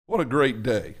a great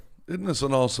day. Isn't this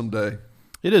an awesome day?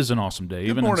 It is an awesome day.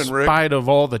 Good Even morning, in Rick. spite of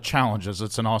all the challenges,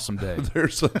 it's an awesome day.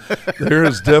 There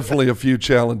is definitely a few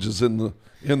challenges in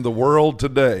the world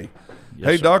today. Yes,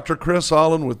 Hey, sir. Dr. Chris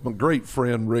Holland with my great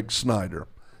friend Rick Snyder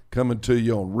coming to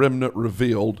you on Remnant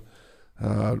Revealed.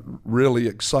 Really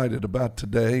excited about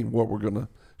today, what we're going to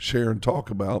share and talk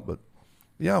about. But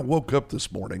yeah, I woke up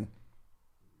this morning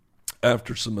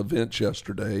after some events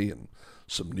yesterday and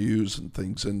some news and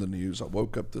things in the news. I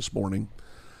woke up this morning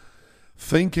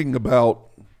thinking about,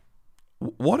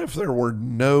 what if there were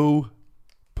no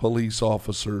police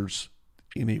officers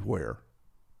anywhere?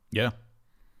 Yeah.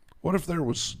 What if there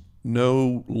was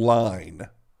no line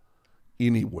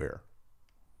anywhere?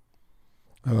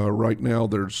 Right now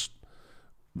there's,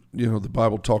 the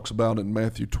Bible talks about in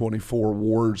Matthew 24,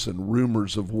 wars and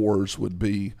rumors of wars would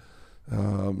be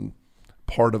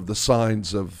part of the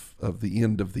signs of the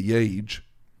end of the age.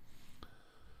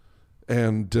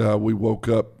 And we woke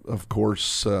up, of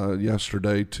course,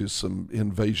 yesterday to some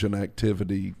invasion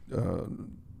activity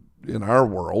in our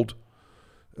world.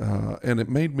 And it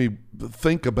made me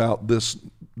think about this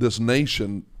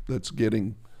nation that's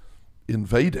getting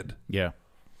invaded. Yeah.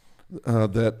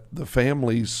 That the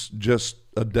families just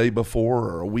a day before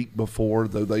or a week before,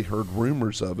 though they heard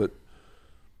rumors of it,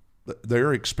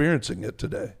 they're experiencing it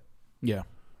today. Yeah.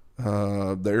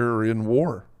 They're in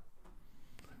war.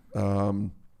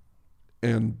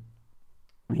 And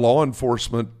law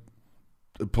enforcement,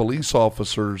 police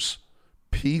officers,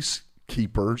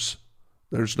 peacekeepers,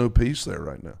 there's no peace there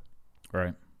right now.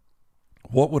 Right.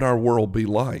 What would our world be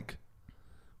like?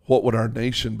 What would our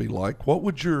nation be like? What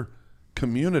would your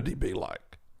community be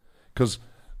like? Because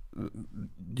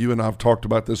you and I have talked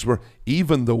about this, where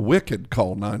even the wicked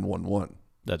call 911.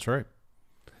 That's right.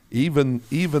 Even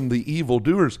the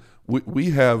evildoers,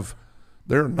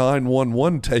 there are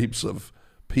 911 tapes of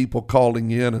people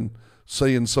calling in and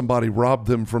saying somebody robbed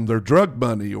them from their drug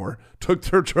money or took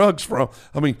their drugs from.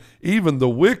 I mean, even the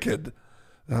wicked,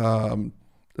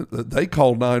 they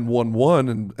call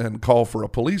 911 and call for a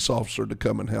police officer to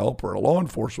come and help, or a law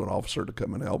enforcement officer to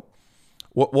come and help.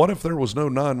 What if there was no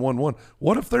 911?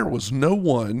 What if there was no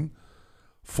one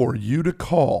for you to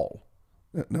call?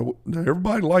 Now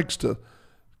everybody likes to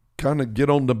kind of get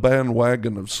on the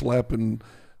bandwagon of slapping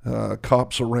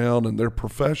cops around and their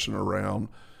profession around.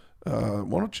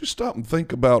 Why don't you stop and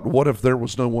think about, what if there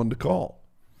was no one to call?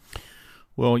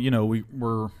 Well,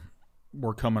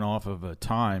 we're coming off of a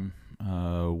time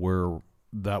where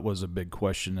that was a big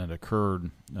question that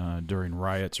occurred during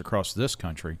riots across this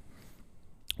country,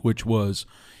 which was,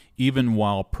 even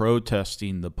while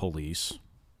protesting the police,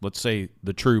 let's say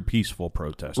the true peaceful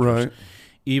protesters, Right.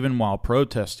 Even while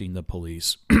protesting the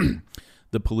police,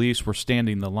 the police were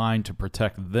standing the line to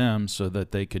protect them so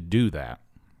that they could do that,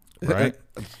 right?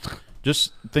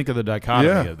 Just think of the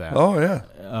dichotomy of that. Oh, yeah.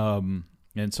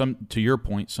 And to your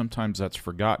point, sometimes that's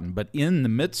forgotten. But in the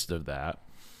midst of that,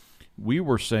 we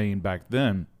were saying back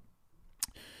then,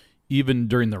 even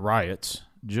during the riots,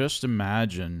 just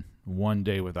imagine one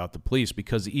day without the police,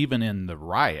 because even in the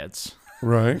riots,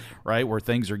 Right. right, where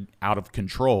things are out of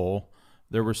control,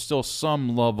 there was still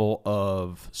some level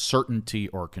of certainty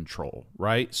or control,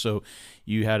 right? So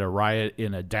you had a riot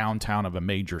in a downtown of a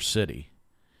major city.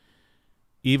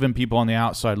 Even people on the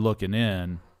outside looking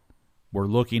in were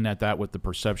looking at that with the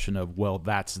perception of, well,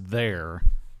 that's there.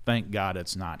 Thank God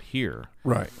it's not here.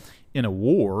 Right. In a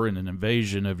war, in an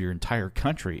invasion of your entire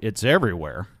country, it's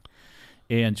everywhere.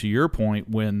 And to your point,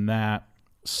 when that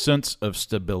sense of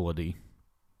stability,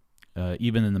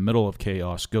 even in the middle of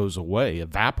chaos, goes away,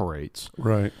 evaporates,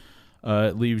 Right.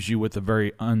 it leaves you with a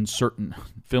very uncertain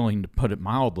feeling, to put it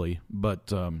mildly.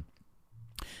 But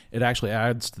it actually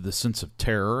adds to the sense of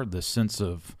terror, the sense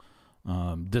of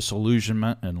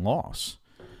disillusionment and loss.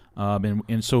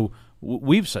 And so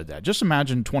we've said that. Just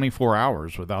imagine 24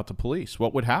 hours without the police.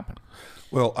 What would happen?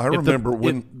 Well, I remember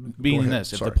being go ahead.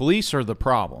 this, if Sorry. the police are the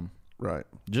problem, Right.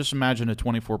 just imagine a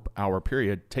 24-hour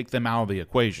period. Take them out of the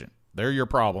equation. They're your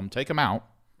problem. Take them out.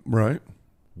 Right.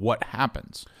 What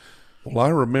happens? Well, I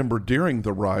remember during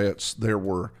the riots,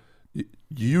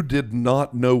 you did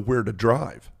not know where to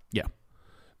drive. Yeah.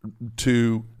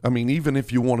 Even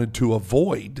if you wanted to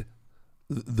avoid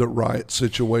the riot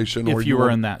situation, If you were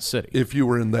in that city. If you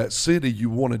were in that city, you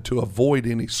wanted to avoid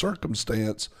any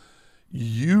circumstance,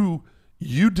 you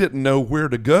didn't know where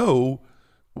to go.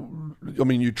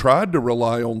 You tried to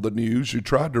rely on the news. You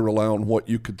tried to rely on what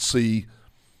you could see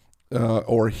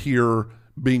or hear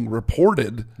being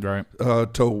reported, Right.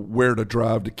 To where to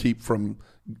drive to keep from,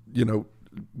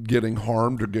 getting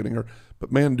harmed or getting hurt.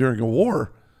 But man, during a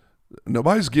war,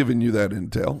 Nobody's giving you that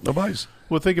intel. Nobody's.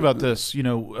 Well, think about this.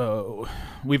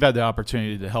 We've had the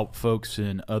opportunity to help folks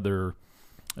in other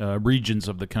regions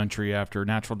of the country after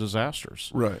natural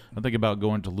disasters. Right. I think about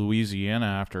going to Louisiana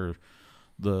after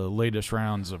the latest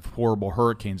rounds of horrible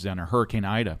hurricanes down there, Hurricane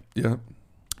Ida. Yeah.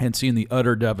 And seeing the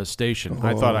utter devastation.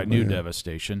 I thought I knew man.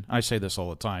 devastation. I say this all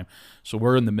the time. So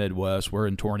we're in the Midwest. We're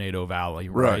in Tornado Valley,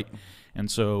 right? And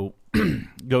so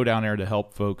go down there to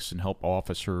help folks and help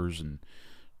officers and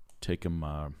take them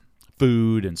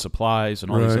food and supplies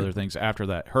and all these other things after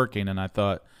that hurricane. And I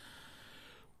thought,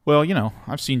 well,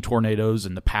 I've seen tornadoes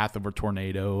and the path of a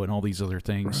tornado and all these other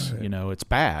things. Right. It's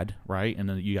bad, right? And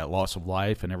then you got loss of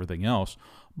life and everything else.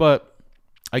 But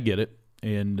I get it.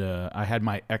 And I had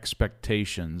my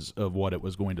expectations of what it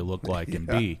was going to look like and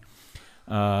be.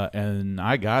 And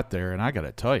I got there, and I got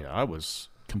to tell you, I was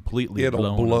completely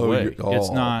blown away.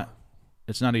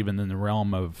 It's not even in the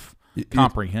realm of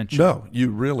comprehension. No, you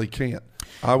really can't.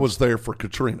 I was there for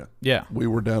Katrina. Yeah. We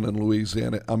were down in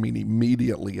Louisiana,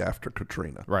 immediately after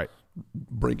Katrina. Right.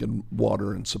 Bringing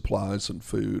water and supplies and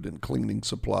food and cleaning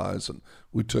supplies. And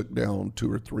we took down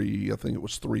 2 or 3, I think it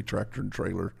was 3 tractor and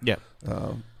trailer. Yeah.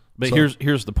 But so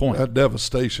here's the point. That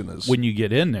devastation is... When you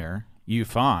get in there, you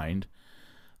find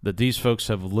that these folks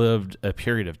have lived a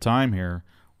period of time here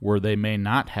where they may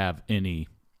not have any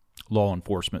law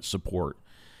enforcement support.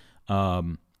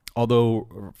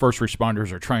 Although first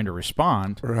responders are trying to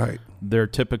respond, right, their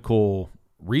typical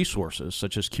resources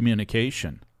such as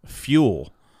communication,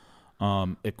 fuel,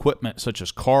 equipment such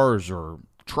as cars or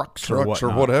trucks or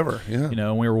whatever.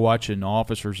 Yeah. We were watching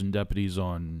officers and deputies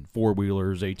on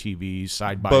 4-wheelers, ATVs,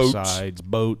 side-by-sides,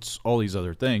 boats, all these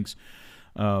other things.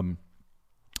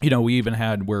 We even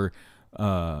had where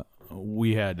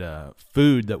we had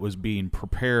food that was being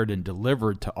prepared and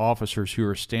delivered to officers who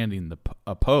were standing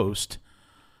a post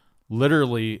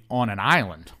literally on an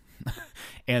island.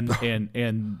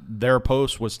 and their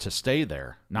post was to stay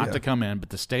there, not to come in, but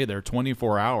to stay there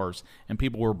 24 hours, and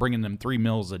people were bringing them 3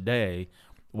 meals a day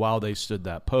while they stood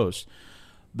that post.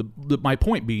 My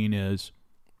point being is,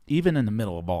 even in the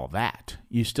middle of all that,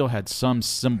 you still had some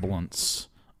semblance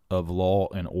of law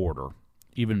and order,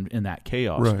 even in that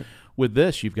chaos. Right. With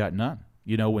this, you've got none.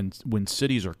 When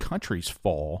cities or countries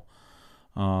fall,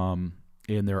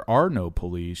 and there are no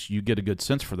police, you get a good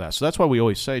sense for that. So that's why we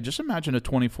always say, just imagine a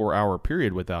 24-hour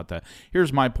period without that.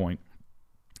 Here's my point,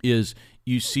 is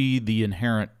you see the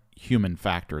inherent human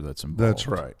factor that's involved. That's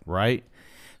right. Right?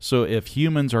 So if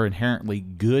humans are inherently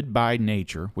good by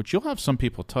nature, which you'll have some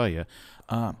people tell you,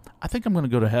 I think I'm going to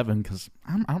go to heaven because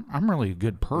I'm really a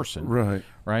good person. Right.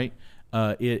 Right?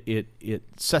 It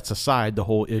sets aside the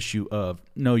whole issue of,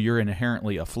 no, you're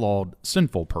inherently a flawed,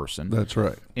 sinful person. That's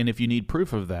right. And if you need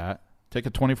proof of that, take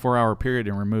a 24-hour period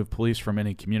and remove police from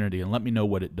any community and let me know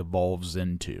what it devolves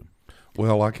into.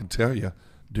 Well, I can tell you,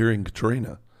 during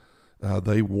Katrina,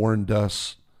 they warned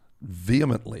us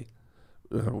vehemently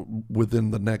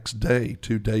within the next day,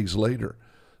 2 days later,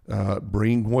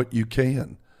 bring what you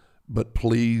can, but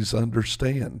please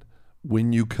understand,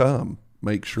 when you come,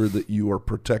 make sure that you are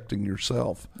protecting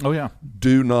yourself. Oh, yeah.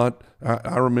 Do not,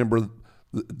 I remember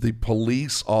the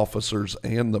police officers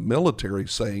and the military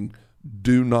saying,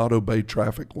 do not obey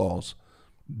traffic laws.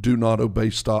 Do not obey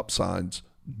stop signs.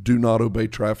 Do not obey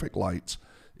traffic lights.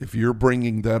 If you're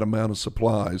bringing that amount of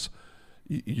supplies,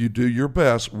 you do your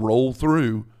best, roll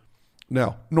through.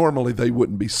 Now, normally they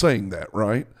wouldn't be saying that,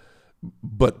 right?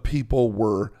 But people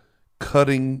were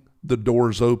cutting the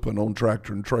doors open on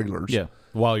tractor and trailers. Yeah,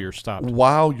 while you're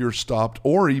stopped.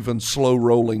 Or even slow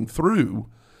rolling through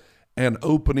and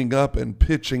opening up and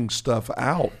pitching stuff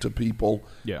out to people.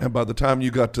 Yeah. And by the time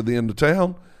you got to the end of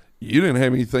town, you didn't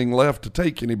have anything left to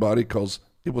take anybody because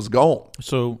it was gone.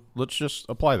 So let's just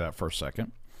apply that for a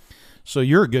second. So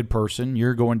you're a good person.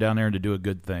 You're going down there to do a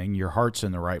good thing. Your heart's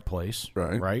in the right place.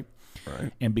 Right. Right?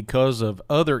 Right. And because of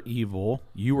other evil,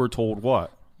 you were told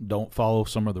what? Don't follow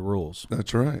some of the rules.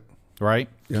 That's right. Right?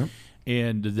 Yeah.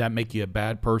 And did that make you a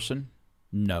bad person?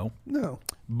 No. No.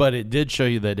 But it did show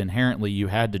you that inherently you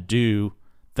had to do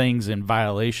things in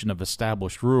violation of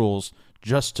established rules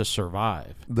just to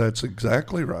survive. That's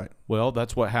exactly right. Well,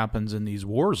 that's what happens in these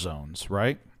war zones,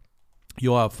 right?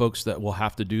 You'll have folks that will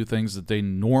have to do things that they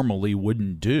normally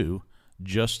wouldn't do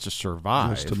just to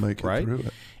survive. Just to make it right? through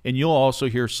it. And you'll also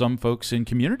hear some folks in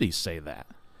communities say that.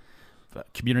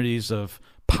 Communities of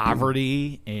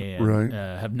poverty and Right.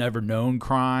 Have never known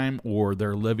crime, or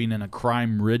they're living in a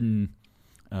crime-ridden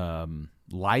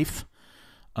life.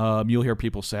 You'll hear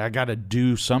people say, I got to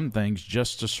do some things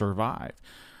just to survive.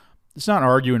 It's not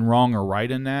arguing wrong or right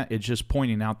in that. It's just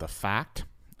pointing out the fact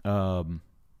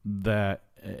that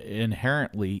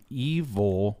inherently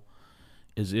evil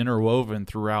is interwoven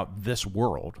throughout this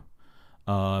world,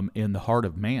 in the heart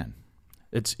of man.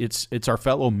 It's our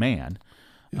fellow man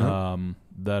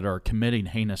that are committing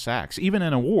heinous acts. Even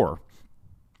in a war,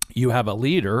 you have a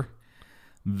leader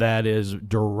that is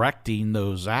directing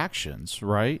those actions,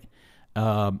 right?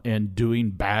 And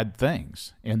doing bad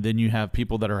things. And then you have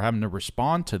people that are having to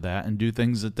respond to that and do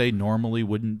things that they normally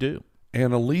wouldn't do.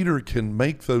 And a leader can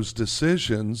make those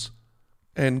decisions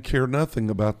and care nothing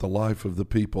about the life of the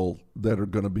people that are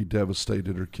going to be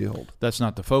devastated or killed. That's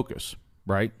not the focus,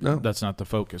 right? No. That's not the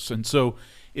focus. And so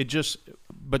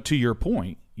but to your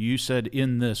point, you said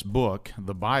in this book,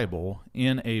 the Bible,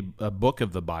 in a book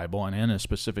of the Bible and in a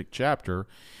specific chapter,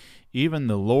 even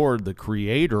the Lord, the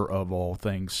creator of all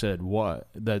things, said what?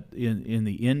 That in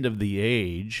the end of the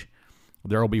age,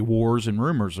 there will be wars and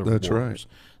rumors of That's wars. right.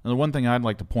 And the one thing I'd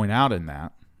like to point out in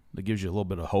that gives you a little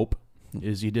bit of hope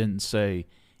is he didn't say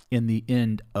in the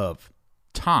end of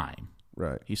time.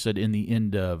 Right. He said in the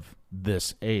end of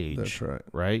this age. That's right.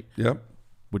 Right? Yep.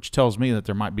 Which tells me that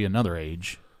there might be another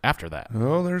age after that.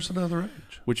 Oh, there's another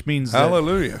age. Which means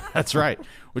Hallelujah. That's right.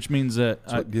 Which means that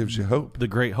That's what gives you hope. the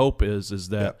great hope is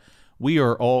that we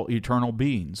are all eternal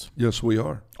beings. Yes, we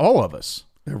are. All of us.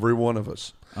 Every one of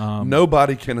us.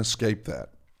 Nobody can escape that.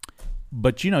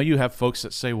 But, you have folks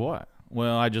that say what?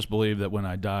 Well, I just believe that when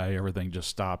I die, everything just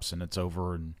stops and it's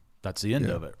over and that's the end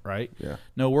of it, right? Yeah.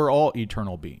 No, we're all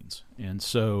eternal beings. And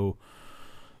so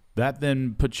that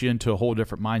then puts you into a whole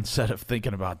different mindset of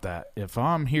thinking about that. If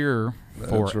I'm here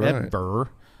forever,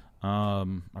 I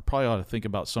probably ought to think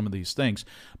about some of these things.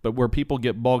 But where people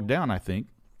get bogged down, I think,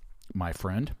 my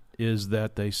friend, is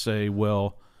that they say,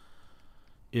 well,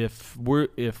 if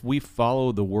we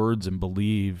follow the words and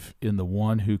believe in the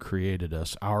one who created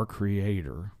us, our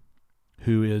creator,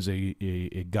 who is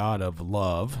a God of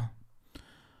love,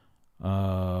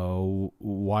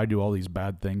 why do all these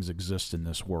bad things exist in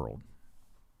this world?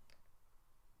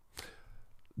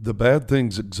 The bad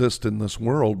things exist in this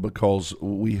world because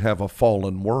we have a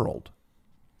fallen world.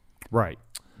 Right.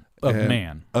 Of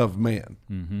man.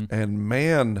 Mm-hmm. And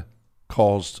man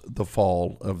caused the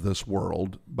fall of this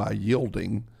world by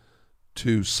yielding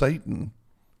to Satan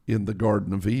in the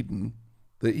Garden of Eden,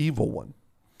 the evil one.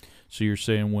 So you're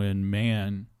saying when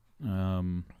man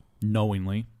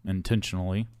knowingly,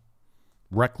 intentionally,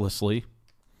 recklessly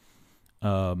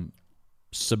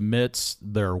submits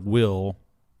their will,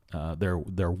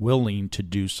 they're willing to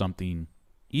do something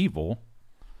evil,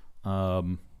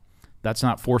 that's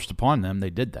not forced upon them. They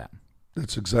did that.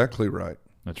 That's exactly right.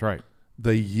 That's right.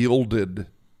 They yielded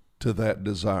to that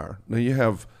desire. Now you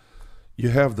have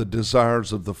the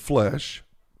desires of the flesh,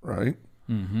 right?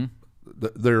 Mm-hmm.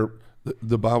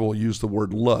 The Bible used the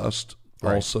word lust,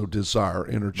 Right. also desire,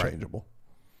 interchangeable.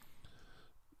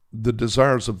 Right. The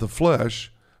desires of the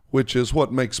flesh, which is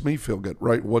what makes me feel good,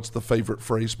 right? What's the favorite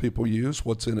phrase people use?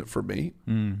 What's in it for me,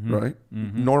 right?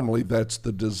 Mm-hmm. Normally that's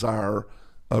the desire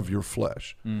of your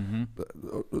flesh. Mm-hmm.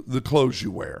 The clothes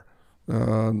you wear.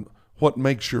 What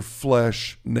makes your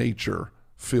flesh nature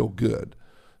feel good?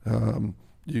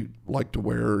 You like to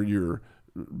wear your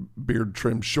beard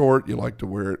trimmed short. You like to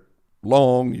wear it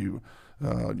long. You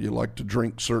like to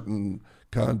drink certain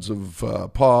kinds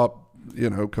of pop.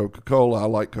 Coca-Cola. I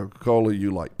like Coca-Cola.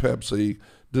 You like Pepsi.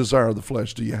 Desire of the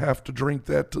flesh. Do you have to drink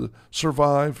that to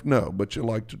survive? No, but you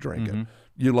like to drink it.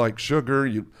 You like sugar.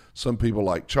 Some people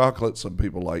like chocolate. Some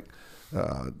people like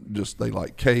they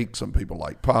like cake. Some people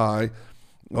like pie.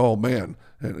 Oh man,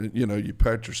 and you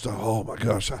pat your stomach. Oh my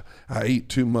gosh, I ate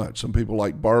too much. Some people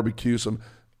like barbecue.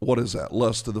 What is that?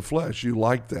 Lust of the flesh. You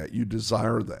like that. You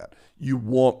desire that. You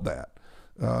want that.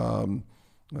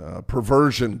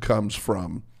 Perversion comes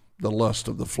from the lust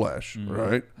of the flesh,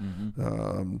 right?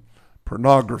 Mm-hmm.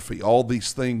 Pornography. All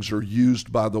these things are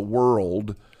used by the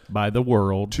world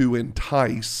to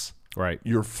entice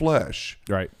your flesh.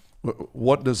 Right.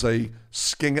 What does a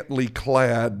scantily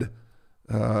clad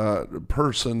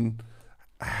person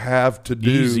have to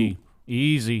do?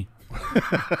 Easy.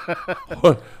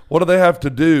 What do they have to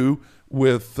do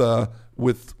with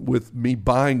me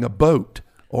buying a boat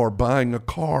or buying a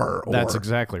car? That's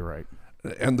exactly right.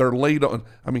 And they're laid on.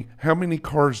 I mean, how many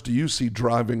cars do you see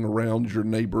driving around your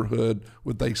neighborhood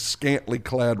with a scantily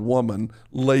clad woman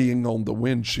laying on the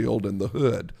windshield and the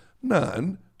hood?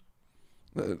 None.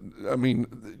 I mean,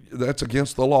 that's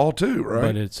against the law too, right?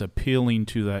 But it's appealing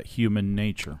to that human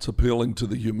nature. It's appealing to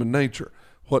the human nature.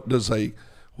 What does a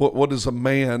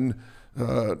man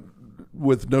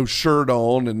with no shirt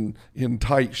on and in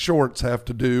tight shorts have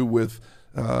to do with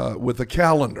a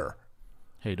calendar?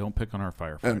 Hey, don't pick on our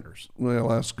firefighters. I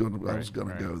was going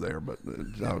to go there, but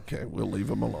okay, we'll leave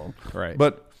them alone. Right.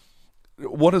 But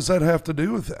what does that have to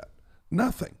do with that?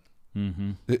 Nothing.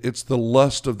 It's the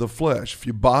lust of the flesh. If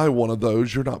you buy one of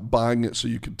those, you're not buying it so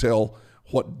you can tell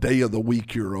what day of the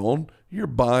week you're on. You're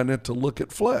buying it to look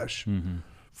at flesh.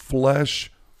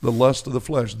 Flesh, the lust of the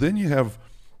flesh. Then you have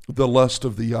the lust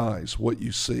of the eyes, what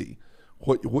you see,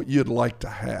 what you'd like to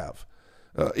have.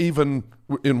 Even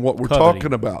in what we're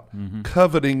talking about,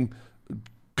 coveting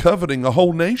a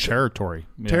whole nation. Territory.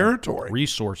 Yeah. Territory.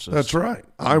 Resources. That's right.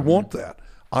 I want that.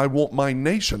 I want my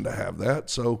nation to have that.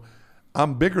 So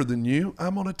I'm bigger than you.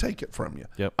 I'm going to take it from you.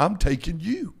 Yep. I'm taking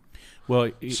you.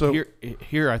 Well, So-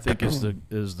 here I think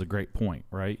is the great point,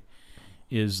 right?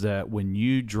 Is that when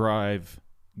you drive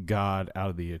God out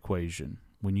of the equation,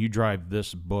 when you drive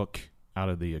this book out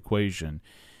of the equation,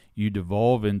 you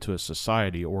devolve into a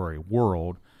society or a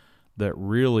world that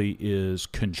really is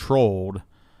controlled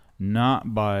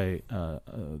not by a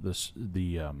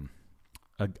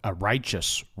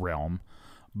righteous realm,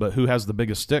 but who has the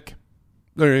biggest stick,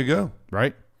 There you go.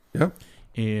 right? Yep.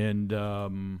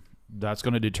 And that's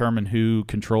going to determine who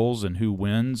controls and who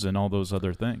wins and all those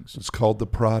other things. It's called the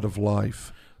pride of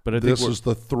life. But I think This is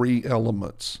the three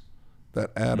elements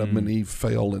that Adam and Eve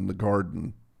fell in the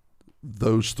garden.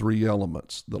 Those three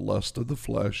elements, the lust of the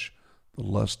flesh, the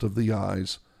lust of the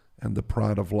eyes, and the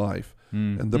pride of life.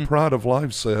 And the pride of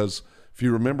life says, if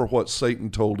you remember what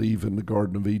Satan told Eve in the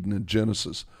Garden of Eden in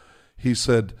Genesis, he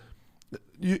said,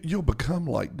 you'll become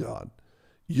like God.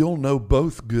 You'll know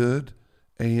both good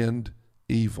and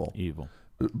evil.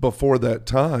 Before that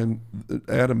time,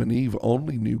 Adam and Eve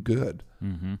only knew good.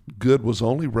 Good was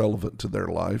only relevant to their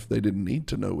life. They didn't need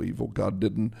to know evil. God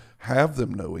didn't have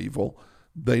them know evil.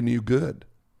 They knew good.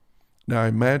 Now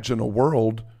imagine a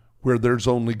world where there's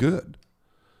only good.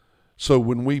 So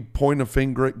when we point a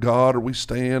finger at God or we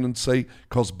stand and say,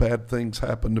 because bad things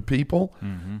happen to people,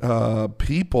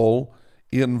 people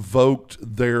invoked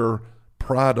their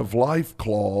pride of life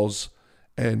clause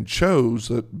and chose,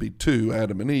 that'd be two,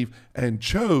 Adam and Eve, and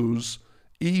chose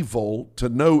evil to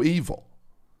know evil.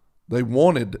 They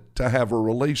wanted to have a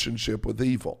relationship with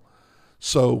evil.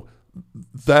 So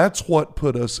that's what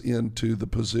put us into the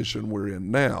position we're in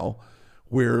now,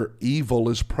 where evil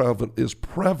is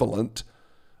prevalent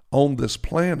on this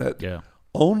planet,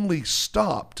 only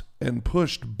stopped and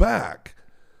pushed back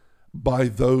by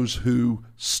those who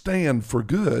stand for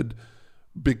good,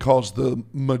 because the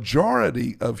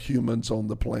majority of humans on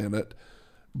the planet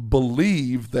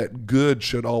believe that good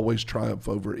should always triumph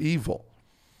over evil.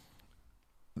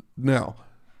 Now,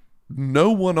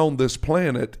 no one on this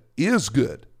planet is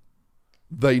good.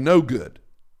 They know good.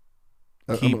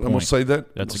 I'm going to say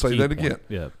that. That's say that again.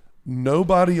 Yeah.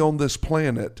 Nobody on this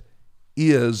planet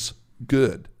is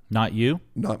good. Not you.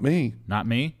 Not me. Not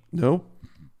me. No.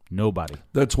 Nobody.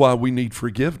 That's why we need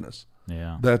forgiveness.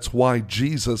 Yeah. That's why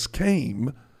Jesus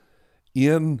came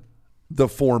in the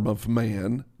form of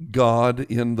man, God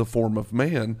in the form of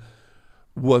man,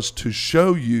 was to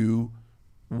show you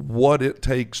what it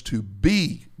takes to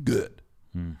be good.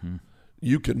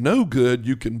 You can know good,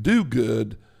 you can do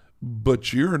good,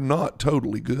 but you're not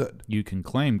totally good. You can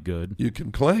claim good. You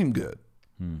can claim good.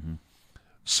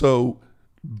 So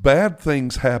bad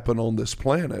things happen on this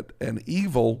planet, and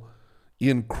evil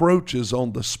encroaches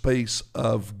on the space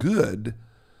of good,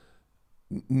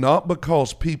 not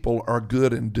because people are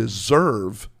good and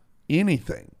deserve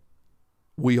anything.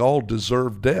 We all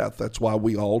deserve death. That's why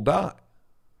we all die.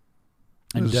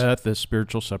 And death is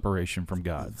spiritual separation from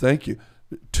God. Thank you.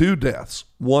 2 deaths,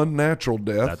 1 natural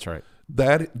death. That's right.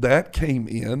 That came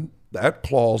in, that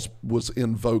clause was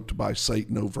invoked by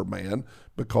Satan over man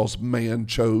because man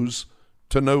chose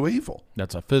to know evil.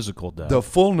 That's a physical death. The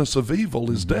fullness of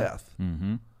evil is death.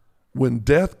 When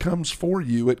death comes for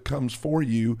you, it comes for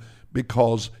you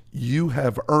because you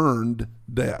have earned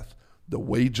death. The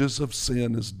wages of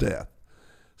sin is death.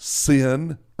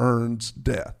 Sin earns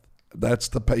death. That's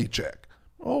the paycheck.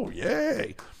 Oh,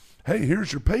 yay. Hey,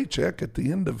 here's your paycheck at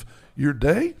the end of your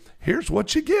day. Here's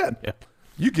what you get. Yeah.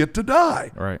 You get to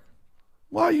die. Right.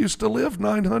 Well, I used to live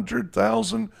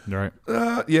 900,000. Right.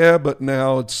 Yeah, but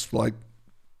now it's like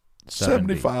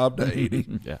 70. 75 to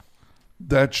 80. Yeah.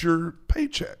 That's your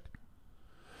paycheck.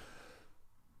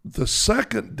 The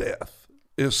second death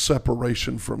is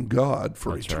separation from God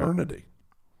for That's right. eternity.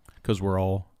 Because we're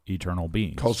all eternal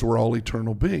beings. Because we're all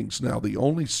eternal beings. Now, the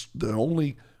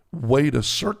only way to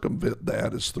circumvent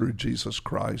that is through Jesus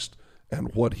Christ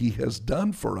and what he has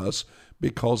done for us,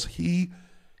 because he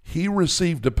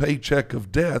received a paycheck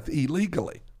of death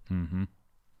illegally.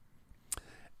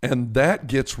 And that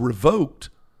gets revoked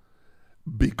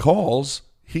because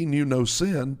he knew no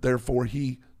sin, therefore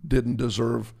he didn't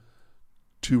deserve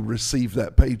to receive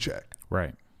that paycheck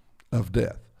Right. of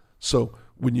death. So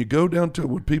when you go down to,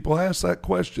 when people ask that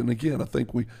question, again, I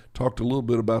think we talked a little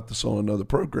bit about this on another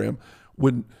program.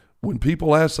 When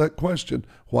people ask that question,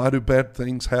 why do bad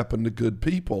things happen to good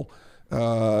people?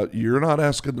 You're not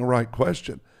asking the right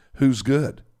question. Who's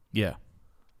good? Yeah.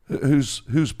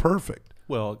 Who's perfect?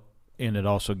 Well, and it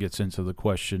also gets into the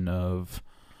question of,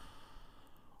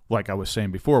 like I was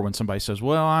saying before, when somebody says,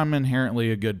 well, I'm inherently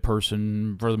a good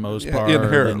person for the most part.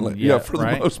 Inherently. And, for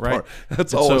the most part.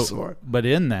 That's and always smart. But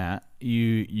in that,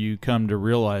 you come to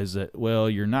realize that, well,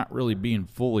 you're not really being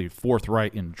fully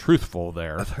forthright and truthful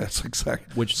there. That's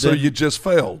exactly. So you just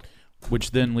failed.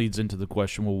 Which then leads into the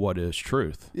question, well, what is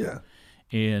truth? Yeah.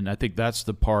 And I think that's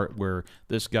the part where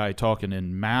this guy talking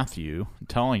in Matthew,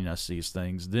 telling us these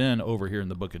things, then over here in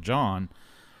the book of John,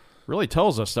 really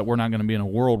tells us that we're not going to be in a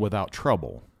world without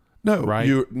trouble. No, right?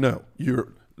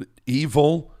 You're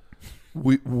evil.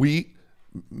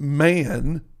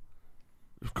 Man,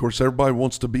 of course, everybody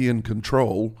wants to be in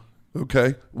control.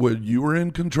 Okay, when you were in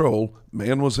control,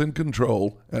 man was in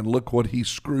control, and look what he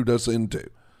screwed us into.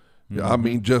 Mm-hmm. I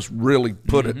mean, just really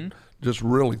just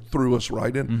really threw us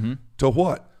right in to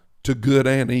what? To good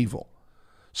and evil.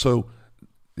 So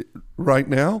right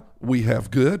now we have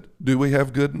good. Do we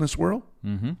have good in this world?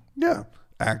 Mm-hmm. Yeah,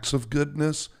 acts of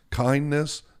goodness,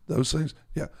 kindness. Those things,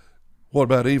 yeah. What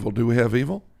about evil? Do we have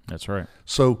evil? That's right.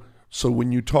 So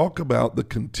when you talk about the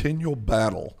continual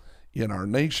battle in our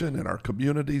nation, in our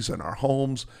communities, in our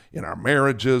homes, in our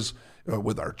marriages,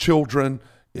 with our children,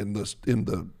 in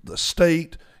the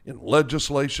state, in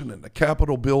legislation, in the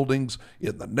Capitol buildings,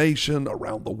 in the nation,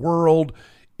 around the world,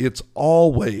 it's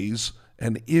always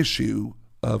an issue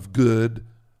of good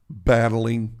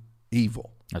battling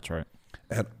evil. That's right.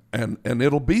 And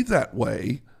it'll be that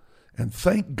way. And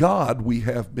thank God we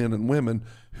have men and women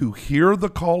who hear the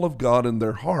call of God in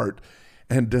their heart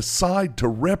and decide to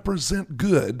represent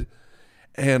good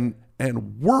and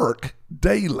work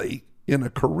daily in a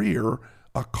career,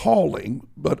 a calling,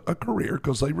 but a career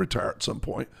because they retire at some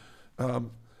point,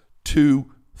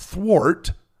 to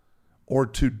thwart or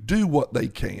to do what they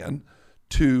can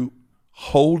to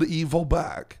hold evil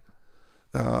back.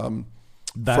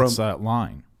 That's that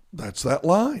line. That's that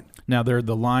line. Now, they're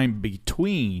the line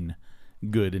between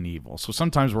good and evil. So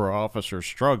sometimes where officers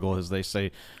struggle is they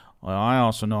say, well, I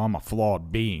also know I'm a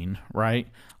flawed being, right?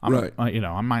 Right.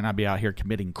 I might not be out here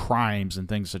committing crimes and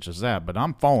things such as that, but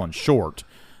I'm falling short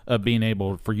of being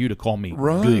able for you to call me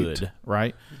good,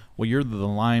 right? Well, you're the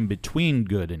line between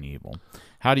good and evil.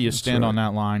 How do you stand on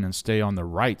that line and stay on the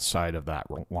right side of that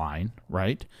line,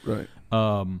 right? Right.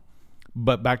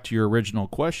 But back to your original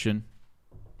question,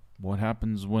 what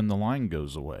happens when the line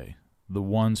goes away? The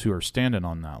ones who are standing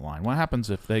on that line. What happens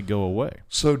if they go away?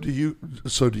 So do you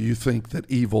think that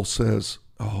evil says,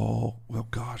 oh, well,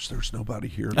 gosh, there's nobody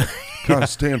here that can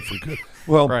stand for good?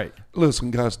 Well, right.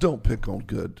 Listen, guys, don't pick on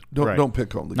good. Don't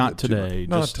pick on the Not good. Today.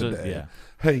 Not today. Yeah.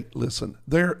 Hey, listen,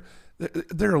 they're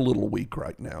a little weak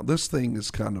right now. This thing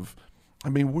is kind of, I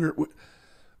mean,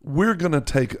 we're going to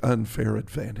take unfair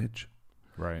advantage.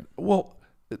 Right. Well,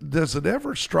 does it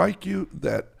ever strike you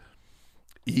that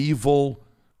evil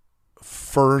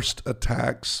first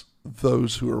attacks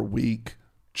those who are weak,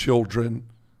 children,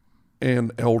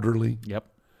 and elderly? Yep.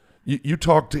 You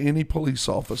talk to any police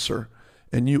officer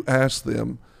and you ask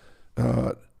them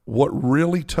what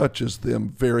really touches them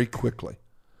very quickly.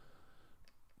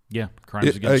 Yeah,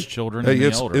 crimes against children and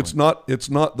the elderly. It's not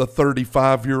the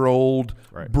 35-year-old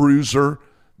bruiser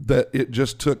that it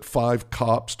just took 5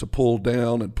 cops to pull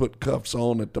down and put cuffs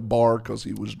on at the bar because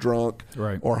he was drunk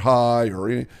or high or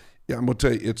any. Yeah, I'm going to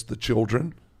tell you, it's the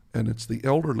children and it's the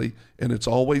elderly, and it's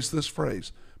always this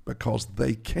phrase, because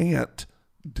they can't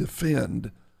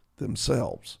defend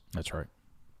themselves. That's right.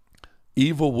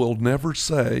 Evil will never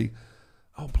say,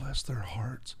 oh, bless their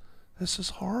hearts, this is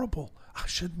horrible. I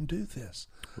shouldn't do this.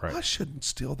 Right. I shouldn't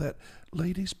steal that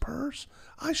lady's purse.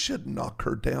 I shouldn't knock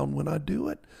her down when I do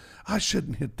it. I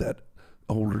shouldn't hit that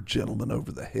older gentleman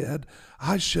over the head.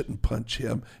 I shouldn't punch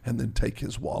him and then take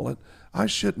his wallet. I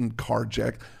shouldn't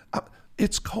carjack.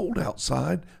 It's cold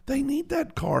outside. They need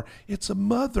that car. It's a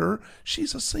mother.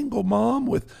 She's a single mom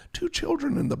with 2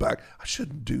 children in the back. I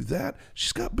shouldn't do that.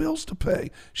 She's got bills to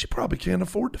pay. She probably can't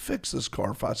afford to fix this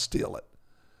car if I steal it.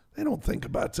 They don't think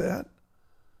about that.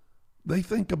 They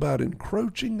think about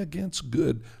encroaching against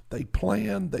good. They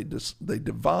plan, they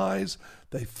devise,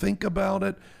 they think about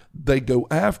it. They go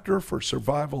after for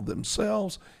survival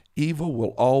themselves. Evil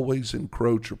will always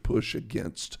encroach or push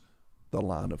against the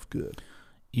line of good.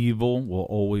 Evil will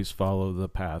always follow the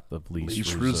path of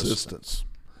least resistance.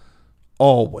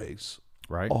 Always.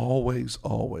 Right? Always,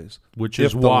 always. Which if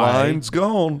is the why line's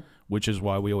gone. which is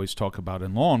why we always talk about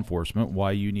in law enforcement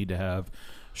why you need to have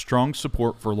strong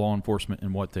support for law enforcement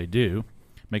in what they do,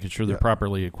 making sure they're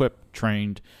properly equipped,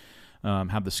 trained,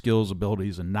 have the skills,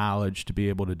 abilities, and knowledge to be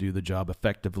able to do the job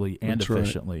effectively and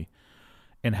efficiently,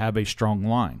 and have a strong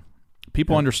line.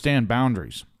 People understand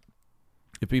boundaries.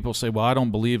 If people say, well, I don't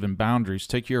believe in boundaries,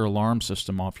 take your alarm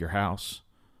system off your house.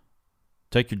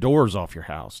 Take your doors off your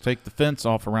house. Take the fence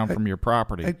off around from your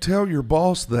property. Hey, tell your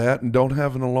boss that and don't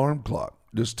have an alarm clock.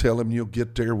 Just tell him you'll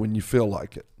get there when you feel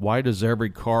like it. Why does every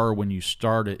car, when you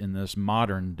start it in this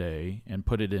modern day and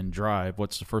put it in drive,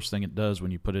 what's the first thing it does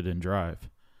when you put it in drive?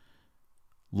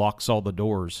 Locks all the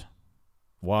doors.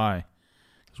 Why?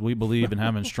 Because we believe in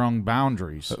having strong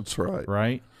boundaries. That's right.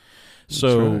 Right? That's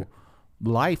so right.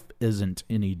 Life isn't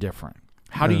any different.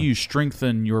 How do you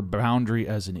strengthen your boundary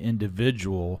as an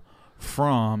individual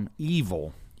from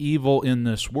evil in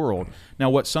this world? Now,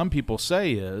 what some people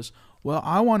say is, well,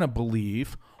 I want to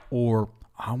believe, or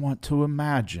I want to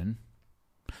imagine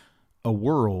a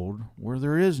world where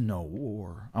there is no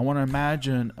war. I want to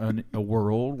imagine a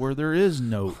world where there is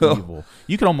no evil.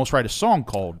 You could almost write a song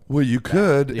called Well, you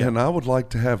could, yeah. and I would like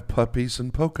to have puppies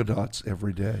and polka dots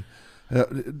every day.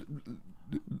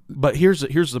 But here's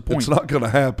the point. It's not going to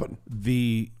happen.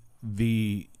 The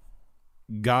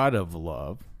God of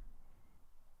love,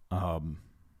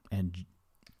 and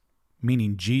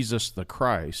meaning Jesus the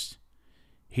Christ,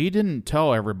 he didn't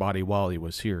tell everybody while he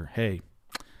was here, hey,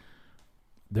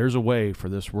 there's a way for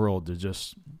this world to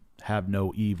just have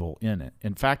no evil in it.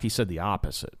 In fact, he said the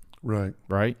opposite. Right.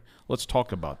 Right? Let's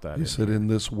talk about that. He said, in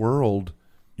this world,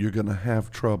 you're going to have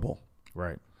trouble.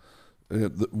 Right.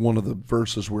 One of the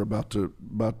verses we're about to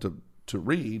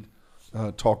read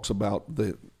talks about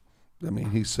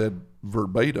he said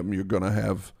verbatim, you're going to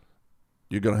have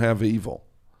evil.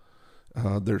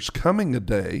 There's coming a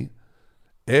day,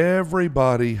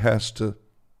 everybody has to,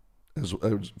 as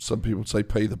some people say,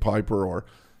 pay the piper, or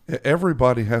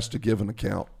everybody has to give an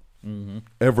account. Mm-hmm.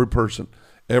 Every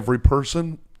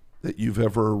person that you've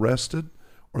ever arrested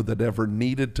or that ever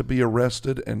needed to be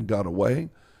arrested and got away,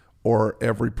 or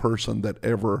every person that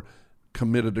ever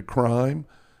committed a crime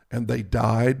and they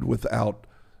died without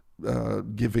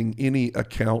giving any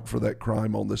account for that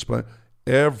crime on this planet,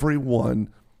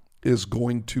 everyone is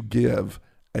going to give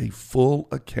a full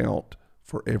account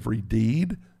for every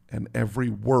deed and every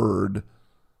word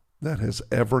that has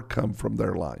ever come from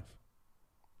their life.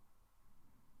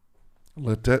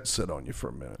 Let that sit on you for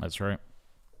a minute. That's right.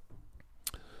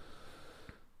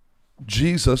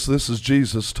 This is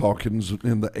Jesus talking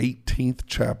in the 18th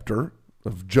chapter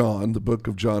of John, the book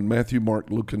of John. Matthew,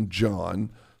 Mark, Luke, and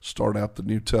John start out the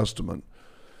New Testament.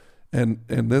 And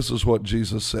this is what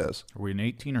Jesus says. Are we in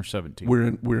 18 or 17?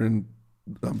 We're in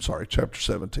I'm sorry, chapter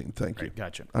 17. Thank you. Right,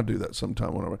 gotcha. I do that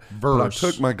sometime whenever. Verse. But I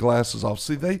took my glasses off.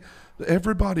 See,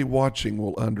 everybody watching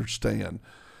will understand.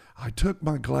 I took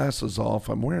my glasses off.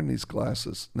 I'm wearing these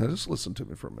glasses. Now just listen to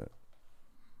me for a minute.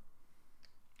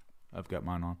 I've got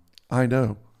mine on. I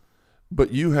know.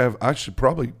 But I should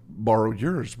probably borrow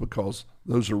yours because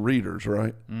those are readers,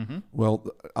 right? Mm-hmm. Well,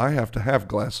 I have to have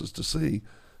glasses to see.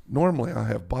 Normally I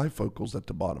have bifocals at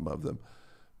the bottom of them.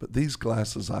 But these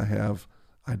glasses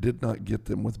I did not get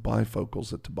them with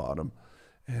bifocals at the bottom.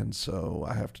 And so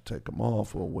I have to take them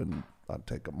off. Well, when I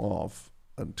take them off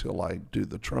until I do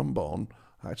the trombone,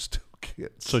 I still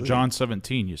can't So see. John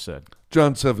 17, you said.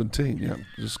 John 17, yeah.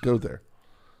 Just go there.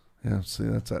 Yeah, see,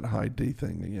 that's that high D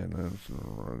thing again.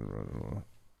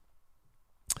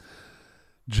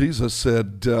 Jesus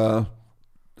said, I'm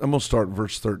going to start in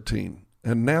verse 13.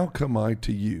 And now come I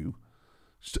to you.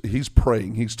 He's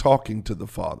praying. He's talking to the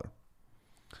Father.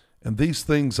 And these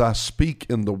things I speak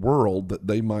in the world that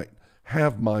they might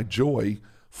have my joy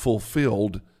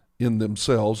fulfilled in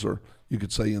themselves, or you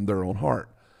could say in their own heart.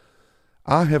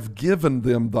 I have given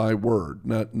them thy word.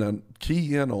 Now,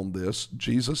 key in on this.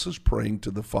 Jesus is praying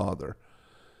to the Father,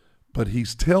 but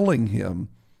he's telling him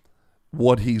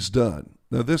what he's done.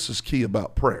 Now, this is key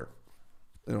about prayer.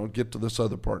 And I'll get to this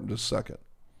other part in just a second.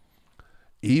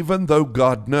 Even though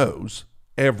God knows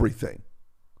everything,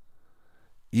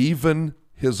 even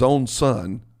his own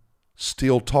son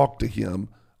still talked to him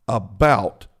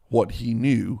about what he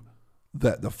knew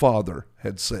that the Father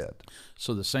had said.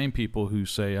 So the same people who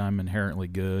say I'm inherently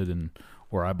good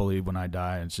or I believe when I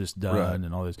die it's just done, right,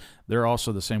 and all this, they're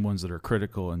also the same ones that are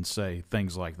critical and say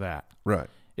things like that. Right.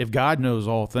 If God knows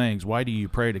all things, why do you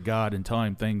pray to God and tell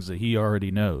him things that he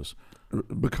already knows?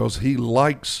 Because he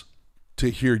likes to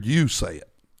hear you say it.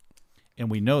 And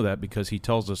we know that because he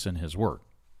tells us in his word.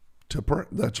 To pray.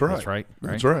 That's right. That's right.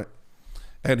 That's right.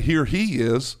 And here he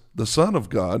is, the Son of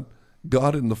God,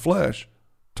 God in the flesh,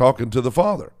 talking to the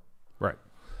Father. Right.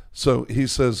 So he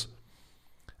says,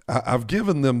 I've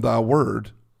given them thy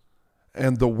word,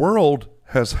 and the world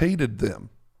has hated them.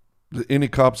 Any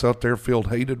cops out there feel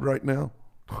hated right now?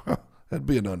 That'd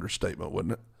be an understatement,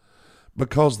 wouldn't it?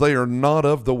 Because they are not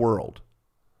of the world.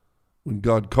 When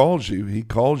God calls you, he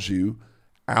calls you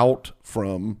out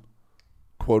from,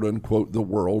 quote unquote, the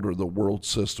world or the world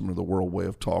system or the world way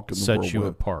of talking. Sets you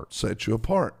apart. Sets you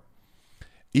apart.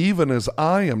 Even as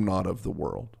I am not of the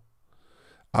world.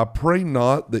 I pray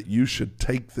not that you should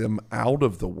take them out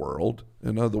of the world.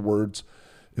 In other words,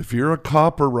 if you're a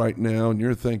copper right now and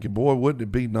you're thinking, boy, wouldn't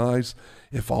it be nice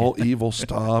if all evil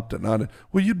stopped? Well,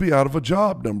 you'd be out of a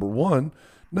job, number one.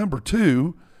 Number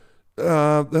two,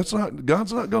 God's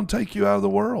not going to take you out of the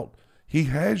world. He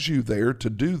has you there to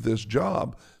do this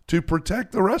job to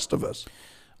protect the rest of us.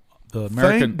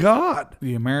 Thank God.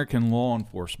 The American law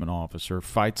enforcement officer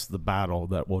fights the battle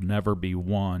that will never be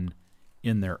won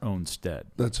in their own stead.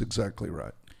 That's exactly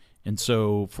right. And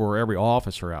so for every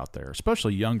officer out there,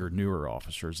 especially younger, newer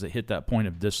officers that hit that point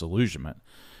of disillusionment,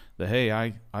 that, hey,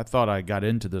 I thought I got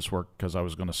into this work because I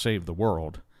was going to save the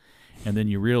world. And then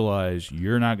you realize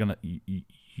you're not going to,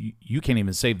 you can't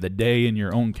even save the day in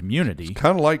your own community. It's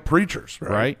kind of like preachers,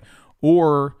 right?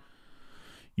 Or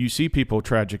you see people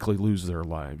tragically lose their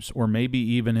lives, or maybe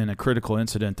even in a critical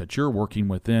incident that you're working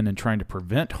within and trying to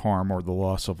prevent harm or the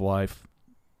loss of life,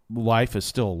 life is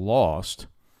still lost.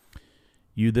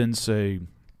 You then say,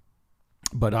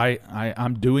 but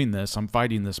I'm doing this, I'm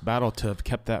fighting this battle to have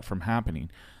kept that from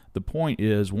happening. The point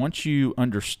is, once you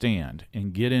understand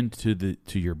and get into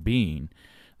to your being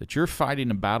that you're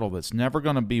fighting a battle that's never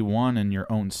going to be won in your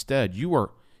own stead, you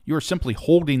are simply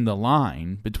holding the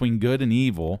line between good and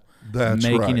evil,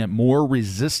 making it more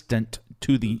resistant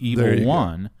to the evil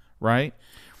one, right?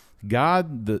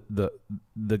 God,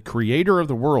 the creator of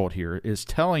the world here, is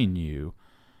telling you,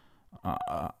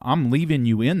 I'm leaving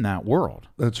you in that world.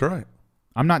 That's right.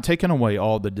 I'm not taking away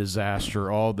all the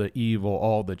disaster, all the evil,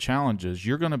 all the challenges.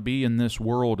 You're going to be in this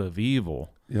world of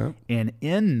evil. Yeah. And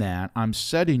in that, I'm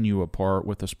setting you apart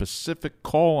with a specific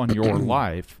call on your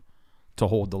life to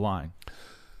hold the line.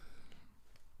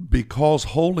 Because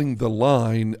holding the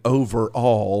line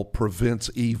overall prevents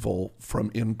evil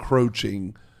from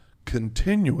encroaching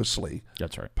continuously.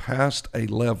 That's right. Past a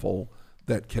level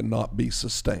that cannot be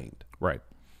sustained. Right.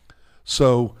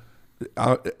 So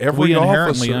we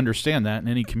inherently understand that in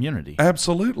any community.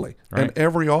 Absolutely. Right? And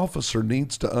every officer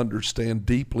needs to understand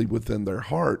deeply within their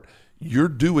heart, you're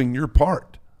doing your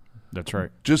part. That's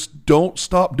right. Just don't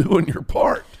stop doing your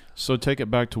part. So take it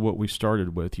back to what we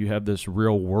started with. You have this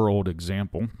real world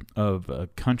example of a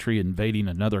country invading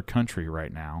another country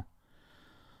right now.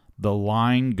 The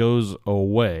line goes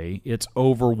away. It's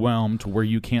overwhelmed to where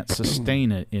you can't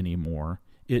sustain it anymore.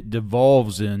 It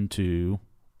devolves into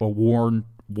a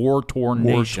war-torn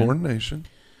nation.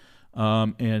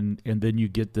 And then you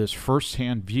get this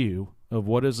firsthand view of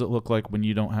what does it look like when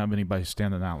you don't have anybody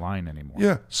standing that line anymore.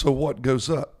 Yeah. So what goes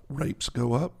up? Rapes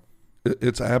go up.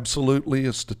 It's absolutely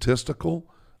a statistical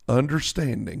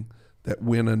understanding that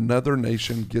when another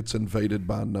nation gets invaded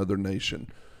by another nation,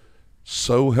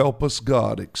 so help us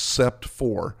God, except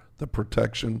for the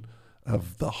protection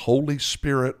of the Holy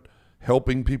Spirit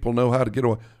helping people know how to get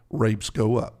away, rapes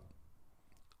go up.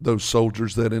 Those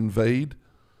soldiers that invade,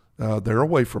 they're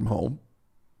away from home.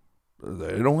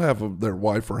 They don't have their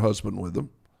wife or husband with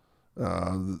them.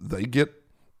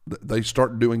 They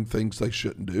start doing things they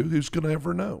shouldn't do. Who's going to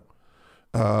ever know?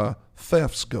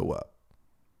 Thefts go up.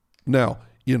 Now,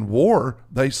 in war,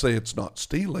 they say it's not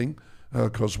stealing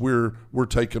because we're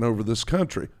taking over this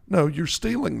country. No, you're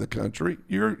stealing the country.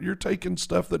 You're taking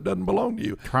stuff that doesn't belong to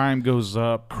you. Crime goes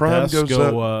up. Crime deaths goes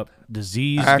go up.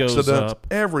 Disease accidents, goes up.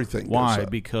 Everything goes Why? up.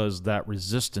 Because that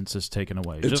resistance is taken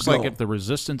away. It's just gone. like if the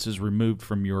resistance is removed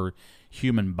from your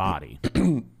human body,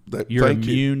 Thank you're you.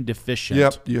 immune deficient.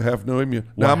 Yep, you have no immune.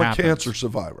 What Now, I'm happens? a cancer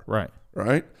survivor.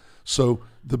 Right. So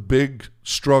the big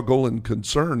struggle and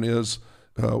concern is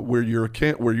where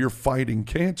you're fighting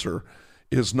cancer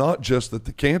is not just that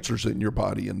the cancer's in your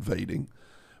body invading,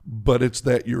 but it's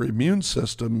that your immune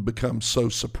system becomes so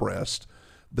suppressed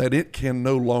that it can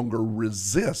no longer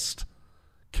resist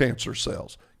cancer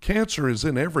cells. Cancer is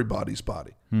in everybody's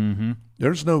body. Mm-hmm.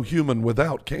 There's no human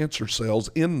without cancer cells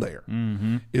in there.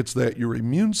 Mm-hmm. It's that your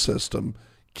immune system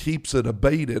keeps it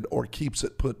abated or keeps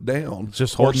it put down It's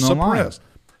just or holding the line. suppressed.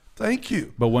 Thank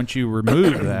you. But once you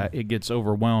remove that, it gets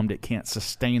overwhelmed. It can't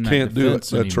sustain that Can't do it. defense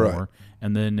That's anymore. right.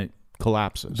 And then it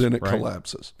collapses. Then it right?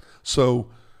 collapses. So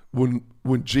when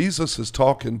Jesus is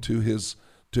talking to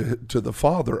the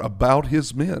Father about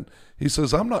his men, he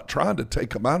says, I'm not trying to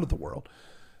take them out of the world.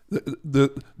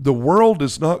 The world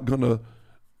is not going to,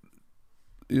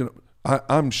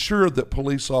 I'm sure that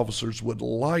police officers would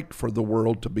like for the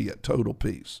world to be at total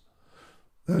peace.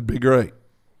 That'd be great.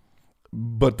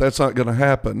 But that's not going to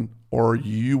happen, or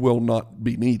you will not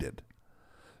be needed.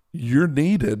 You're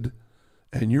needed,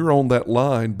 and you're on that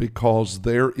line because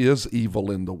there is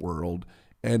evil in the world,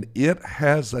 and it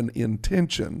has an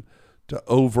intention to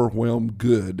overwhelm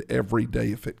good every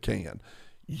day if it can.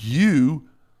 You,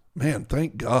 man,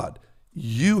 thank God,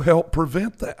 you help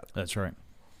prevent that. That's right.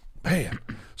 Man,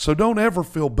 so don't ever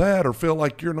feel bad or feel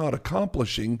like you're not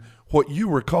accomplishing what you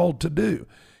were called to do.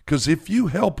 Because if you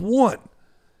help one,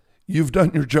 you've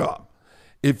done your job.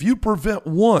 If you prevent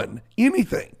one,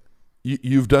 anything,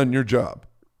 you've done your job.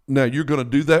 Now, you're going to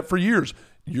do that for years.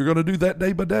 You're going to do that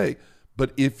day by day.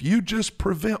 But if you just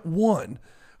prevent one,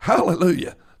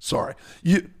 hallelujah,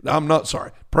 I'm not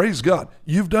sorry. Praise God.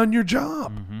 You've done your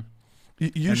job. Mm-hmm.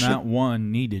 That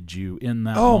one needed you in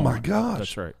that moment. Oh, my gosh.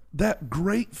 That's right. That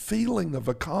great feeling of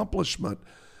accomplishment.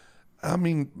 I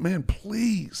mean, man,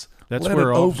 please let it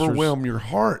overwhelm your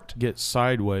heart. Get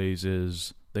sideways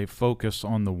is they focus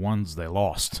on the ones they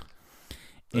lost.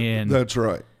 And that's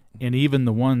right. And even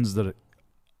the ones that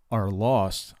are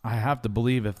lost, I have to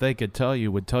believe if they could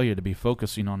would tell you to be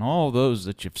focusing on all those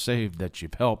that you've saved, that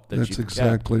you've helped, that that's you've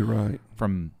exactly right.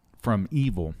 From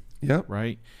evil. Yep.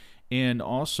 Right? And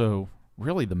also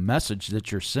really the message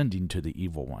that you're sending to the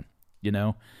evil one. You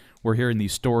know, we're hearing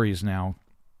these stories now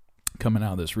coming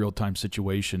out of this real-time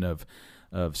situation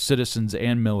of citizens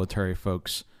and military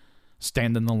folks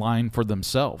standing the line for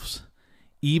themselves,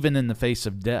 even in the face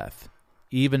of death,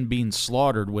 even being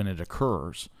slaughtered when it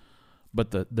occurs. But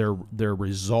their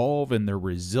resolve and their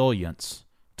resilience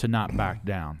to not back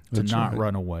down, to not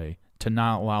run away, to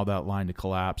not allow that line to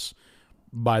collapse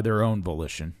by their own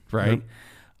volition, right?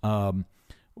 Yep.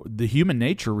 The human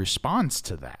nature responds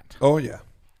to that. Oh, yeah.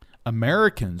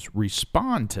 Americans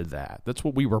respond to that. That's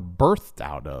what we were birthed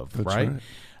out of, right?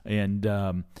 And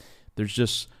there's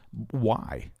just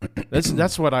why.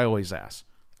 That's what I always ask.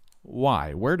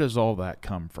 Why? Where does all that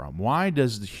come from? Why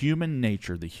does the human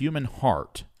nature, the human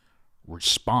heart,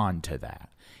 respond to that?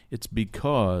 It's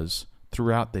because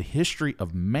throughout the history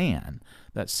of man,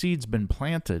 that seed's been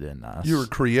planted in us. You were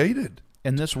created.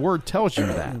 And this word tells you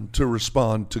that. To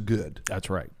respond to good. That's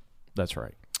right. That's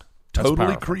right.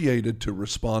 Totally created to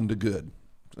respond to good.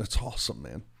 That's awesome,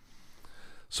 man.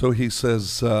 So he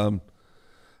says,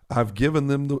 I've given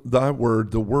them thy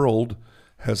word. The world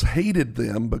has hated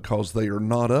them because they are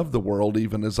not of the world,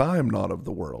 even as I am not of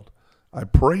the world. I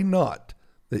pray not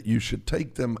that you should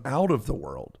take them out of the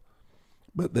world,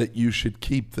 but that you should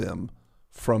keep them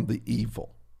from the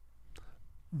evil.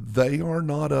 They are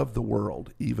not of the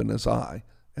world, even as I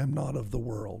am not of the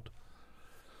world.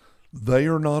 They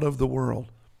are not of the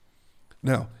world.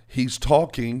 Now, he's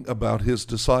talking about his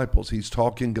disciples. He's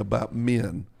talking about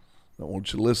men. I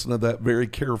want you to listen to that very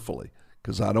carefully,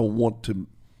 because I don't want to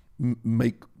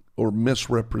make or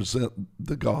misrepresent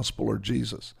the gospel or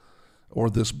Jesus or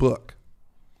this book.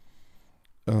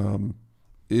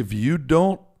 If you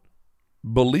don't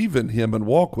believe in him and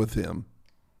walk with him,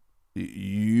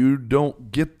 you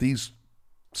don't get these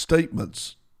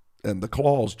statements and the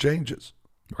clause changes.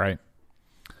 Right.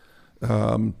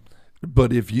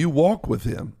 But if you walk with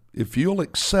him, if you'll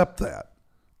accept that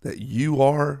you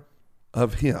are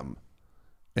of him,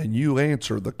 and you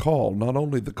answer the call, not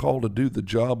only the call to do the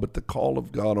job, but the call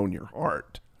of God on your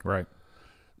heart, right,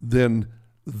 then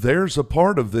there's a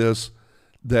part of this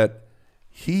that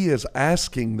he is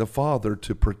asking the Father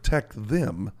to protect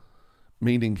them,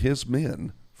 meaning his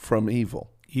men, from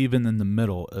evil. Even in the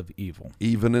middle of evil.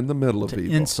 Even in the middle of evil.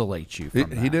 To insulate you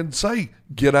from that. He didn't say,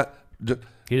 get out.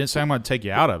 He didn't say, I'm going to take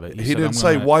you out of it. He didn't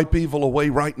say, wipe evil away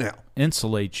right now.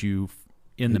 Insulate you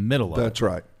in the middle of it. That's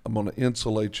right. I'm going to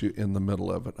insulate you in the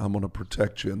middle of it. I'm going to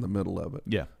protect you in the middle of it.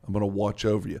 Yeah. I'm going to watch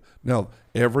over you. Now,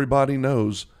 everybody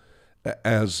knows,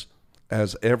 as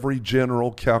every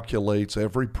general calculates,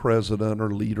 every president or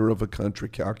leader of a country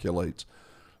calculates,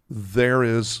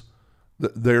 there's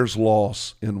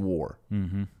loss in war.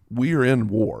 Mm-hmm. We are in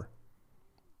war.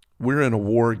 We're in a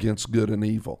war against good and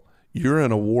evil. You're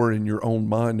in a war in your own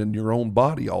mind and your own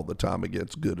body all the time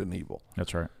against good and evil.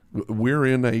 That's right. We're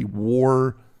in a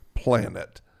war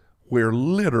planet where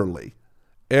literally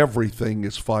everything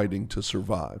is fighting to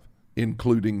survive,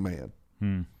 including man.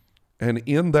 And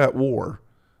in that war,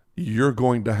 you're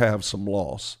going to have some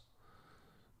loss.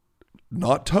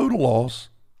 Not total loss.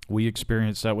 We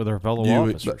experience that with our fellow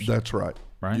officers. That's right.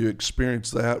 Right. You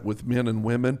experience that with men and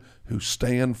women who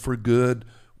stand for good.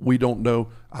 We don't know.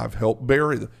 I've helped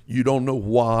bury them. You don't know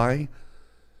why.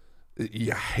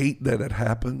 You hate that it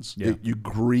happens. Yeah. You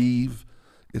grieve.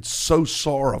 It's so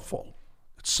sorrowful.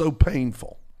 It's so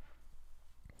painful.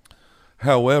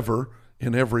 However,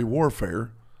 in every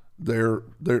warfare,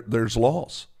 there's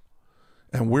loss.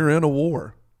 And we're in a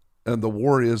war. And the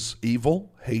war is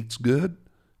evil, hates good,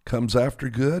 comes after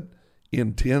good,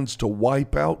 intends to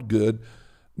wipe out good,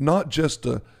 not just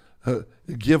to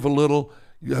give a little,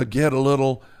 get a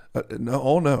little.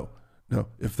 No.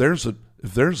 If there's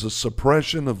a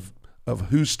suppression of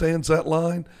who stands that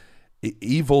line,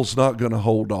 evil's not going to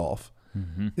hold off.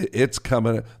 Mm-hmm. It's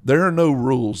coming. There are no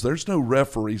rules. There's no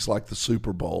referees like the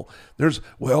Super Bowl.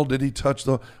 Did he touch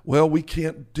we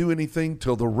can't do anything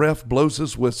till the ref blows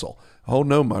his whistle. Oh,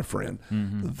 no, my friend.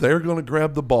 Mm-hmm. They're going to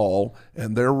grab the ball,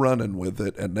 and they're running with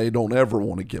it, and they don't ever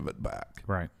want to give it back.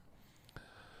 Right.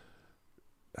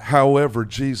 However,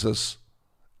 Jesus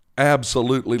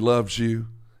absolutely loves you.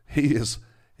 He is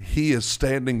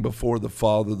standing before the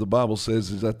Father. The Bible says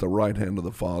he's at the right hand of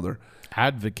the Father.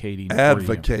 Advocating.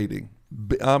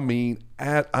 I mean,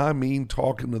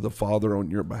 talking to the Father on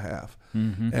your behalf.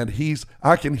 Mm-hmm. And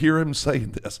I can hear him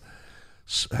saying this.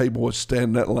 Hey, boy,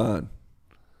 stand that line.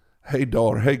 Hey,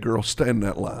 daughter, hey, girl, stand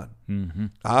that line. Mm-hmm.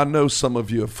 I know some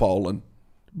of you have fallen,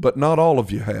 but not all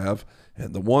of you have.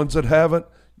 And the ones that haven't,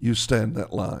 you stand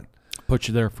that line. Put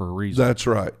you there for a reason. That's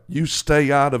right. You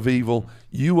stay out of evil.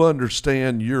 You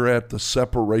understand you're at the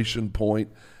separation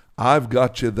point. I've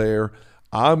got you there.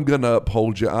 I'm going to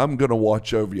uphold you. I'm going to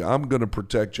watch over you. I'm going to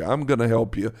protect you. I'm going to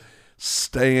help you.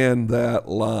 Stand that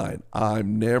line.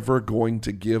 I'm never going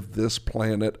to give this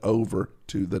planet over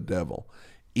to the devil.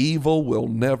 Evil will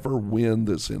never win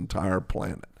this entire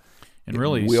planet. And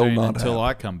really, saying until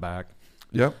I come back,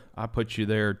 yep, I put you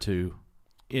there to,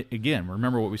 again,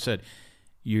 remember what we said.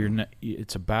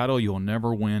 It's a battle you'll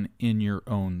never win in your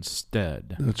own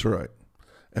stead. That's right.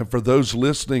 And for those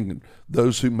listening,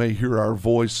 those who may hear our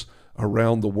voice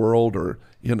around the world or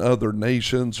in other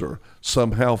nations or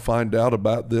somehow find out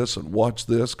about this and watch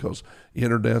this because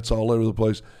internet's all over the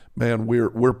place, man,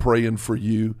 we're praying for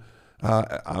you.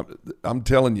 I'm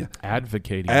telling you,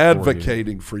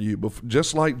 advocating for you.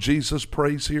 Just like Jesus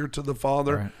prays here to the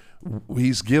Father, right.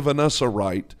 He's given us a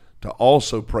right to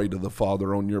also pray to the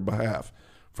Father on your behalf.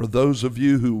 For those of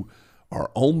you who are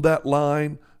on that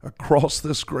line across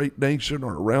this great nation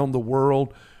or around the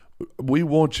world, we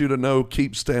want you to know,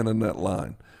 keep standing that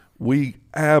line. We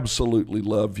absolutely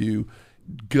love you.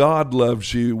 God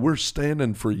loves you. We're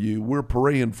standing for you. We're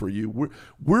praying for you.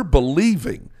 We're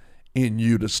believing in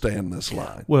you to stand this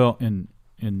line. Well,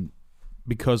 and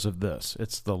because of this,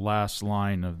 it's the last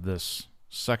line of this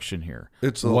section here.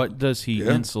 What does he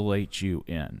insulate you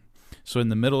in? So in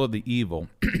the middle of the evil,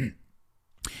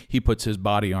 he puts his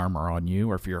body armor on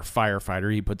you, or if you're a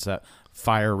firefighter, he puts that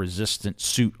fire-resistant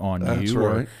suit on That's you.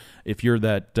 Right. Or if you're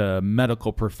that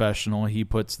medical professional, he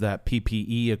puts that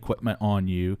PPE equipment on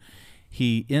you.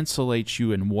 He insulates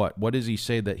you in what? What does he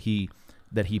say that he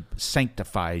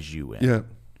sanctifies you in? Yeah.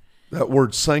 That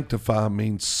word sanctify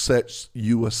means sets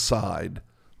you aside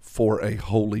for a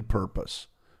holy purpose.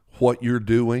 What you're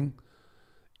doing,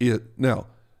 now,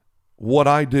 what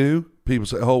I do, people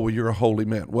say, oh, well, you're a holy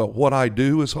man. Well, what I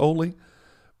do is holy,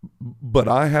 but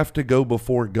I have to go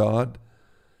before God.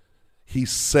 He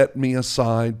set me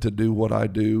aside to do what I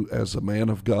do as a man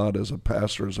of God, as a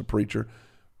pastor, as a preacher,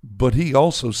 but he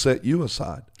also set you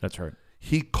aside. That's right.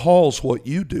 He calls what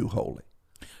you do holy,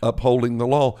 upholding the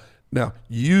law. Now,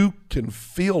 you can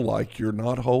feel like you're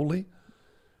not holy.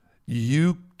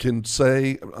 You can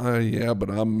say, but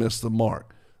I missed the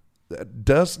mark. That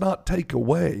does not take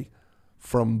away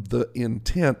from the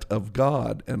intent of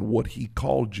God and what he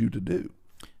called you to do.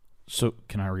 So,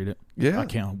 can I read it? Yeah. I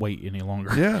can't wait any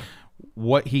longer. Yeah.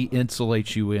 What he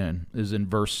insulates you in is in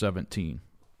verse 17.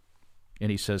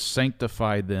 And he says,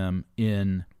 sanctify them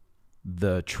in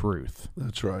the truth.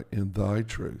 That's right, in thy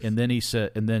truth. And then he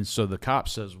said, so the cop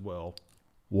says, well,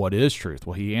 what is truth?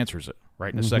 Well, he answers it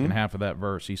right in the second half of that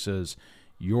verse. He says,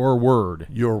 your word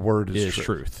is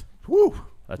truth. Woo!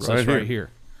 That's right here.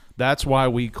 That's why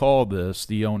we call this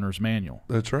the owner's manual.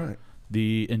 That's right.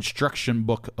 The instruction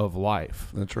book of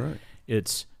life. That's right.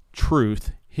 It's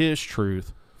truth, his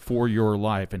truth for your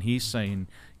life. And he's saying,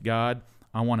 God,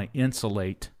 I want to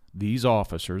insulate these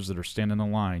officers that are standing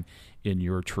in line in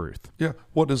your truth. Yeah.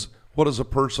 What is a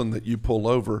person that you pull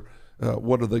over?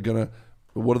 What are they gonna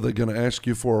ask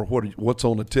you for? What's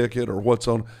on the ticket, or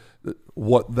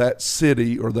what that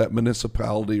city or that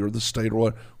municipality or the state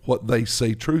or what they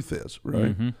say truth is,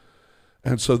 right? Mm-hmm.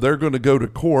 And so they're going to go to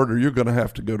court, or you're going to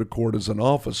have to go to court as an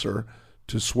officer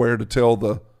to swear to tell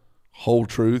the whole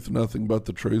truth, nothing but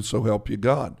the truth, so help you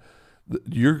God.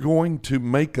 You're going to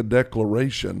make a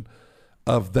declaration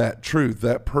of that truth.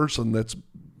 That person that's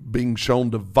being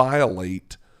shown to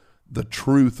violate the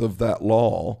truth of that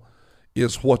law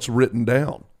is what's written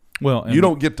down. Well, and You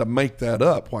don't get to make that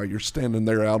up while you're standing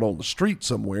there out on the street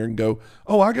somewhere and go,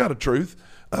 "Oh, I got a truth.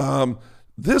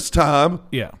 This time,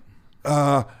 yeah,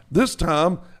 I'm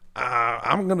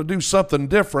going to do something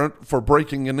different for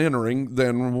breaking and entering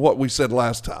than what we said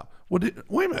last time." Well,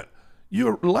 wait a minute.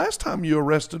 Last time you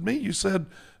arrested me, you said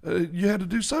you had to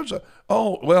do so.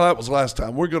 Oh, well, that was last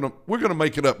time. We're gonna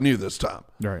make it up new this time.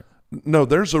 right, No,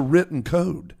 there's a written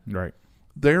code. right,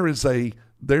 There's a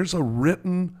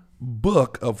written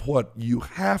book of what you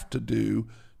have to do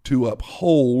to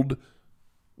uphold.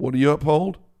 What do you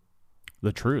uphold?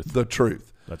 the truth. The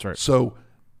truth. That's right. So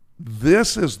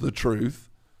this is the truth.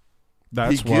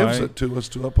 That's He gives why. it to us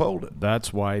to uphold it.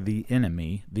 That's why the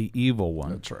enemy, the evil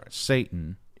one, That's right.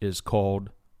 Satan, is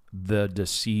called the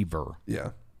deceiver.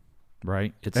 Yeah.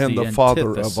 Right? It's And the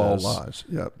father of all antithesis. lies.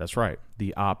 Yeah. That's right.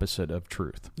 The opposite of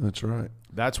truth. That's right.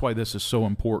 That's why this is so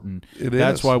important.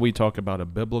 That's is. Why we talk about a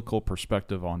biblical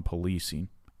perspective on policing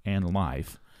and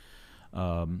life,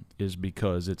 is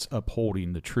because it's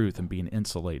upholding the truth and being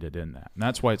insulated in that. And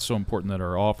that's why it's so important that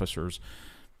our officers,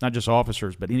 not just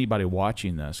officers, but anybody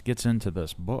watching this, gets into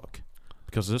this book,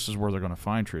 because this is where they're going to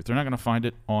find truth. They're not going to find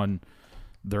it on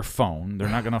their phone. They're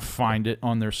not going to find it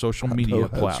on their social media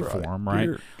that's platform, right.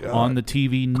 right? Dear God. On the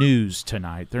TV news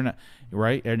tonight. They're not,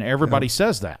 right? And everybody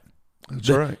says that. That's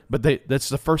right. But that's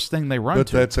the first thing they run But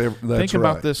to. that's Think right.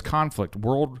 about this conflict,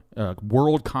 world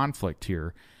conflict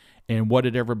here, and what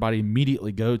did everybody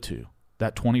immediately go to?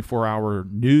 That 24-hour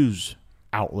news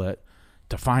outlet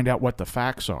to find out what the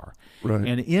facts are. Right.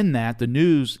 And in that, the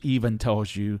news even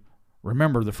tells you,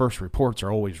 remember, the first reports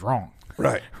are always wrong.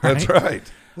 Right. That's right.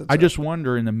 I just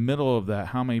wonder, in the middle of that,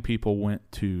 how many people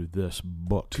went to this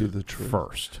book To the truth.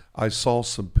 first? I saw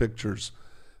some pictures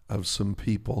of some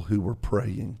people who were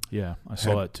praying. Yeah, I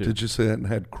saw that too. Did you see that? And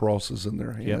had crosses in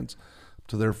their hands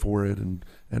to their forehead and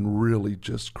really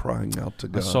just crying out to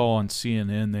I God. saw on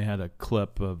CNN they had a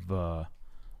clip of a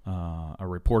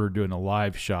reporter doing a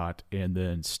live shot and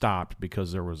then stopped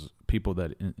because there was people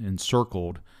that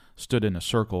stood in a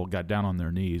circle, got down on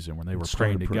their knees, and when they were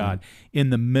praying to God in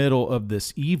the middle of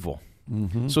this evil.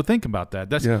 Mm-hmm. So think about that.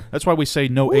 That's why we say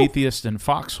no atheists in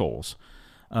foxholes,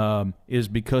 is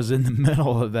because in the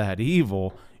middle of that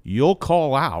evil, you'll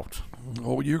call out.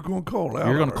 Oh, you're going to call out.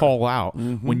 You're going to call out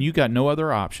Mm-hmm. when you got no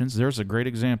other options. There's a great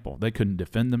example. They couldn't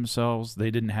defend themselves.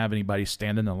 They didn't have anybody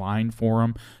stand in the line for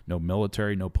them. No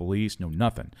military, no police, no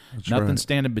nothing. Nothing right.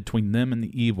 standing between them and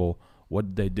the evil. What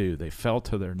did they do? They fell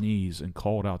to their knees and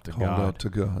called out to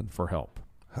God for help.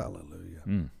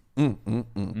 Hallelujah.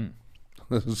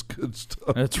 This is good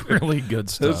stuff. That's really good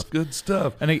That's stuff. good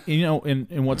stuff. And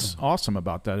and what's awesome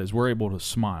about that is we're able to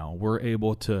smile. We're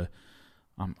able to.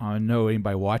 I know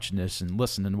anybody watching this and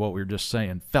listening to what we were just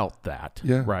saying felt that.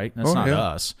 Yeah. Right. That's Oh, not yeah.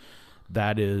 us.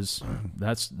 That's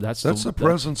the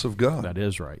presence of God. That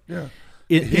is right. Yeah.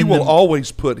 In He will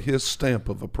always put his stamp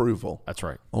of approval That's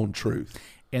right. on truth.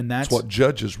 And That's that's what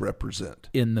judges represent.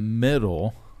 in the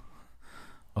middle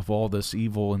of all this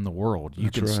evil in the world. You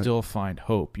That's can right. still find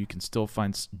hope. You can still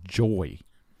find joy.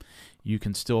 You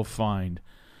can still find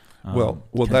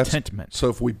contentment. So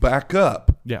if we back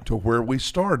up Yeah. to where we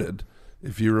started,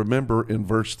 if you remember in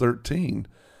verse 13,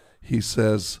 he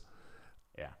says,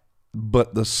 Yeah.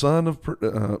 but the son of,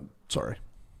 where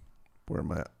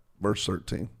am I at? Verse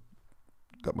 13.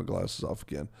 Got my glasses off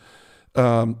again.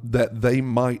 That they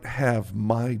might have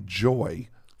my joy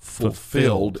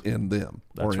fulfilled in them.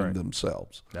 That's or in right.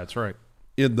 themselves. That's right.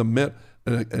 In the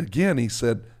again, he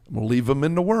said, I'm going to leave them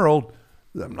in the world.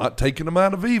 I'm not taking them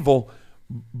out of evil,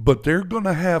 but they're going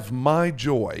to have my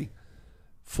joy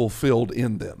fulfilled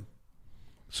in them.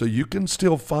 So you can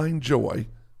still find joy.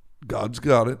 God's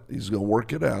got it. He's going to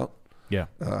work it out. Yeah.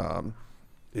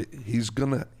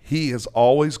 He is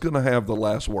always going to have the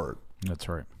last word. That's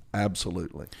right.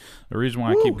 Absolutely. The reason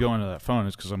why I keep going to that phone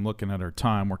is because I'm looking at our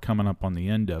time. We're coming up on the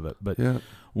end of it. But Yeah.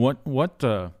 what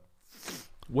do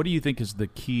you think is the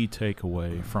key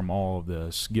takeaway from all of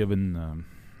this, given the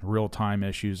real-time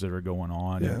issues that are going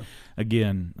on? Yeah. And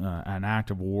again, an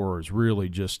act of war is really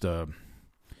just an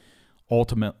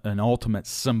ultimate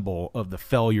symbol of the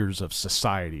failures of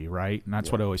society, right? And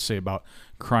that's what I always say about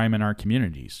crime in our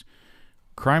communities.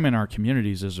 Crime in our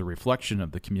communities is a reflection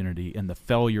of the community and the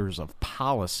failures of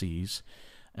policies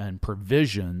and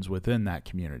provisions within that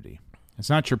community. It's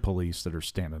not your police that are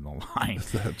standing the line.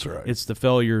 That's right. It's the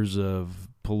failures of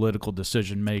political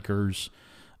decision makers.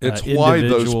 It's why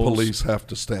those individuals. police have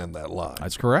to stand that line.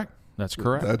 That's correct. That's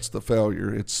correct. That's the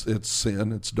failure. It's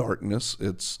sin. It's darkness.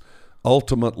 It's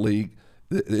ultimately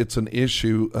It's an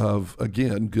issue of,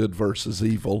 again, good versus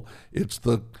evil. It's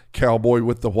the cowboy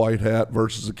with the white hat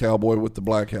versus the cowboy with the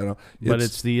black hat. But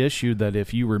it's the issue that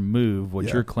if you remove what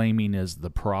Yeah. you're claiming is the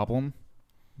problems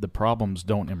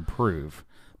don't improve.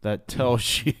 That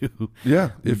tells you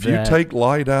yeah. If you that- take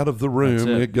light out of the room,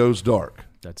 it. it goes dark.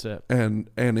 that's it. And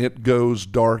it goes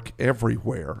dark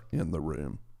everywhere in the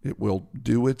room. It will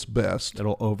do its best,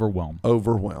 It'll overwhelm.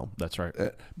 overwhelm. That's right.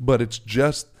 But it's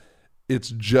just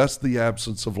the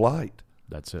absence of light.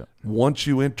 That's it. Once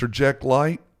you interject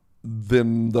light,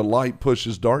 then the light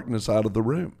pushes darkness out of the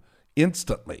room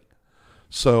instantly.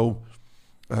 So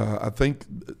I think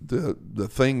the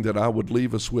thing that I would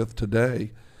leave us with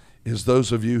today is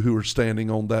those of you who are standing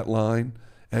on that line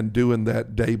and doing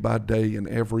that day by day and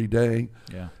every day.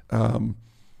 Yeah.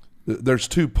 There's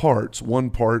two parts.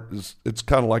 One part is it's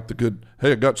kind of like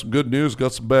hey, I got some good news,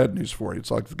 got some bad news for you.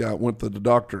 It's like the guy went to the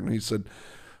doctor and he said,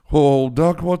 well,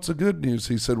 Doc, what's the good news?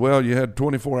 He said, well, you had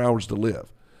 24 hours to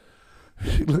live.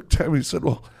 He looked at me and said,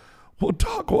 well,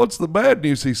 Doc, what's the bad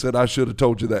news? He said, I should have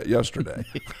told you that yesterday.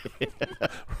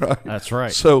 Right? That's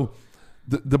right. So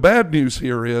the bad news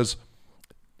here is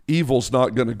evil's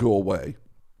not going to go away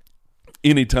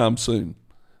anytime soon.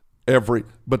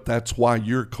 But that's why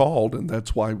you're called, and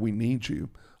that's why we need you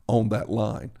on that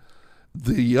line.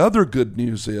 The other good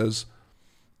news is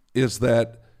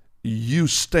that you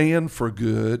stand for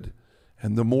good,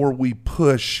 and the more we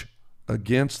push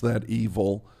against that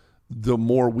evil, the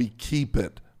more we keep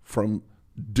it from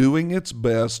doing its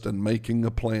best and making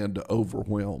a plan to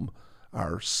overwhelm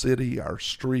our city, our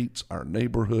streets, our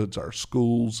neighborhoods, our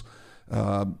schools.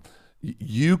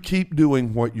 You keep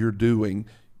doing what you're doing.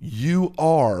 You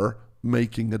are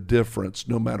making a difference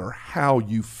no matter how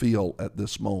you feel at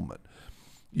this moment.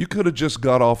 You could have just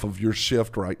got off of your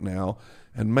shift right now,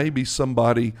 and maybe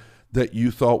somebody that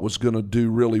you thought was going to do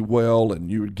really well and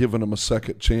you had given them a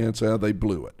second chance, they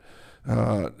blew it.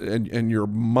 And your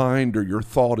mind or your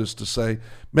thought is to say,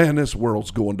 man, this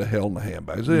world's going to hell in a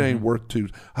handbags. It ain't worth two.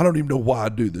 I don't even know why I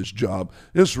do this job.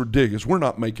 It's ridiculous. We're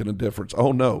not making a difference.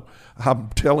 Oh, no. I'm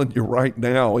telling you right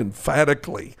now,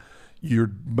 emphatically,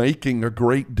 you're making a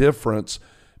great difference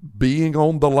being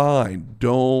on the line.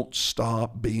 Don't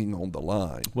stop being on the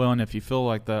line. Well, and if you feel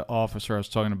like the officer I was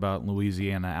talking about in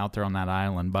Louisiana out there on that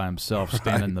island by himself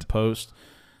standing the post,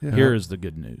 here is the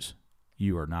good news.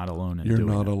 You are not alone in You're doing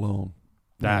not it. alone.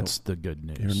 That's the good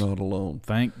news. You're not alone.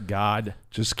 Thank God.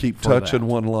 Just keep for touching that.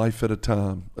 one life at a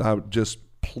time. I would just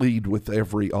plead with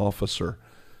every officer,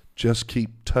 just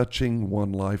keep touching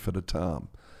one life at a time.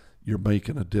 You're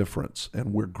making a difference,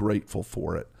 and we're grateful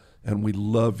for it, and we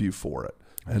love you for it.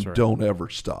 That's And right. don't ever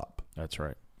stop. That's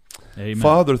right. Amen.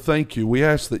 Father, thank you. We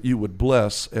ask that you would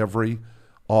bless every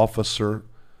officer,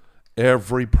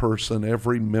 every person,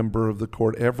 every member of the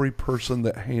court, every person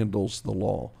that handles the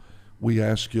law. We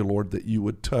ask you, Lord, that you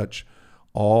would touch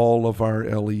all of our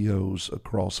LEOs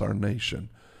across our nation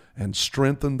and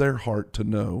strengthen their heart to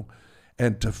know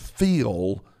and to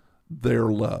feel their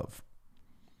love,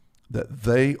 that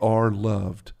they are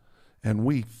loved. And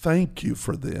we thank you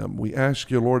for them. We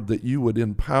ask you, Lord, that you would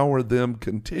empower them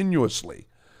continuously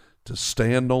to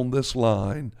stand on this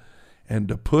line and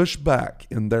to push back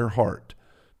in their heart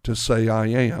to say, I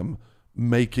am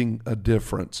making a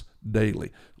difference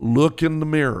daily. Look in the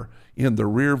mirror, in the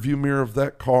rear view mirror of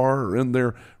that car, or in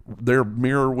their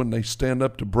mirror when they stand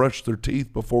up to brush their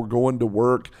teeth before going to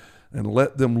work, and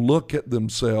let them look at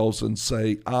themselves and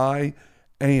say, I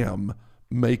am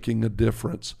making a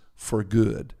difference for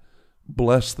good.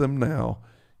 Bless them now.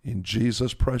 In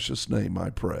Jesus' precious name I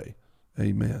pray.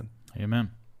 Amen.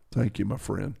 Amen. Thank you, my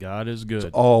friend. God is good.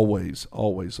 Always,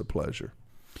 always a pleasure.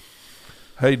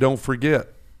 Hey, don't forget,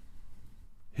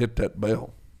 hit that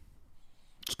bell.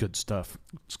 It's good stuff.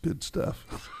 It's good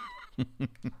stuff.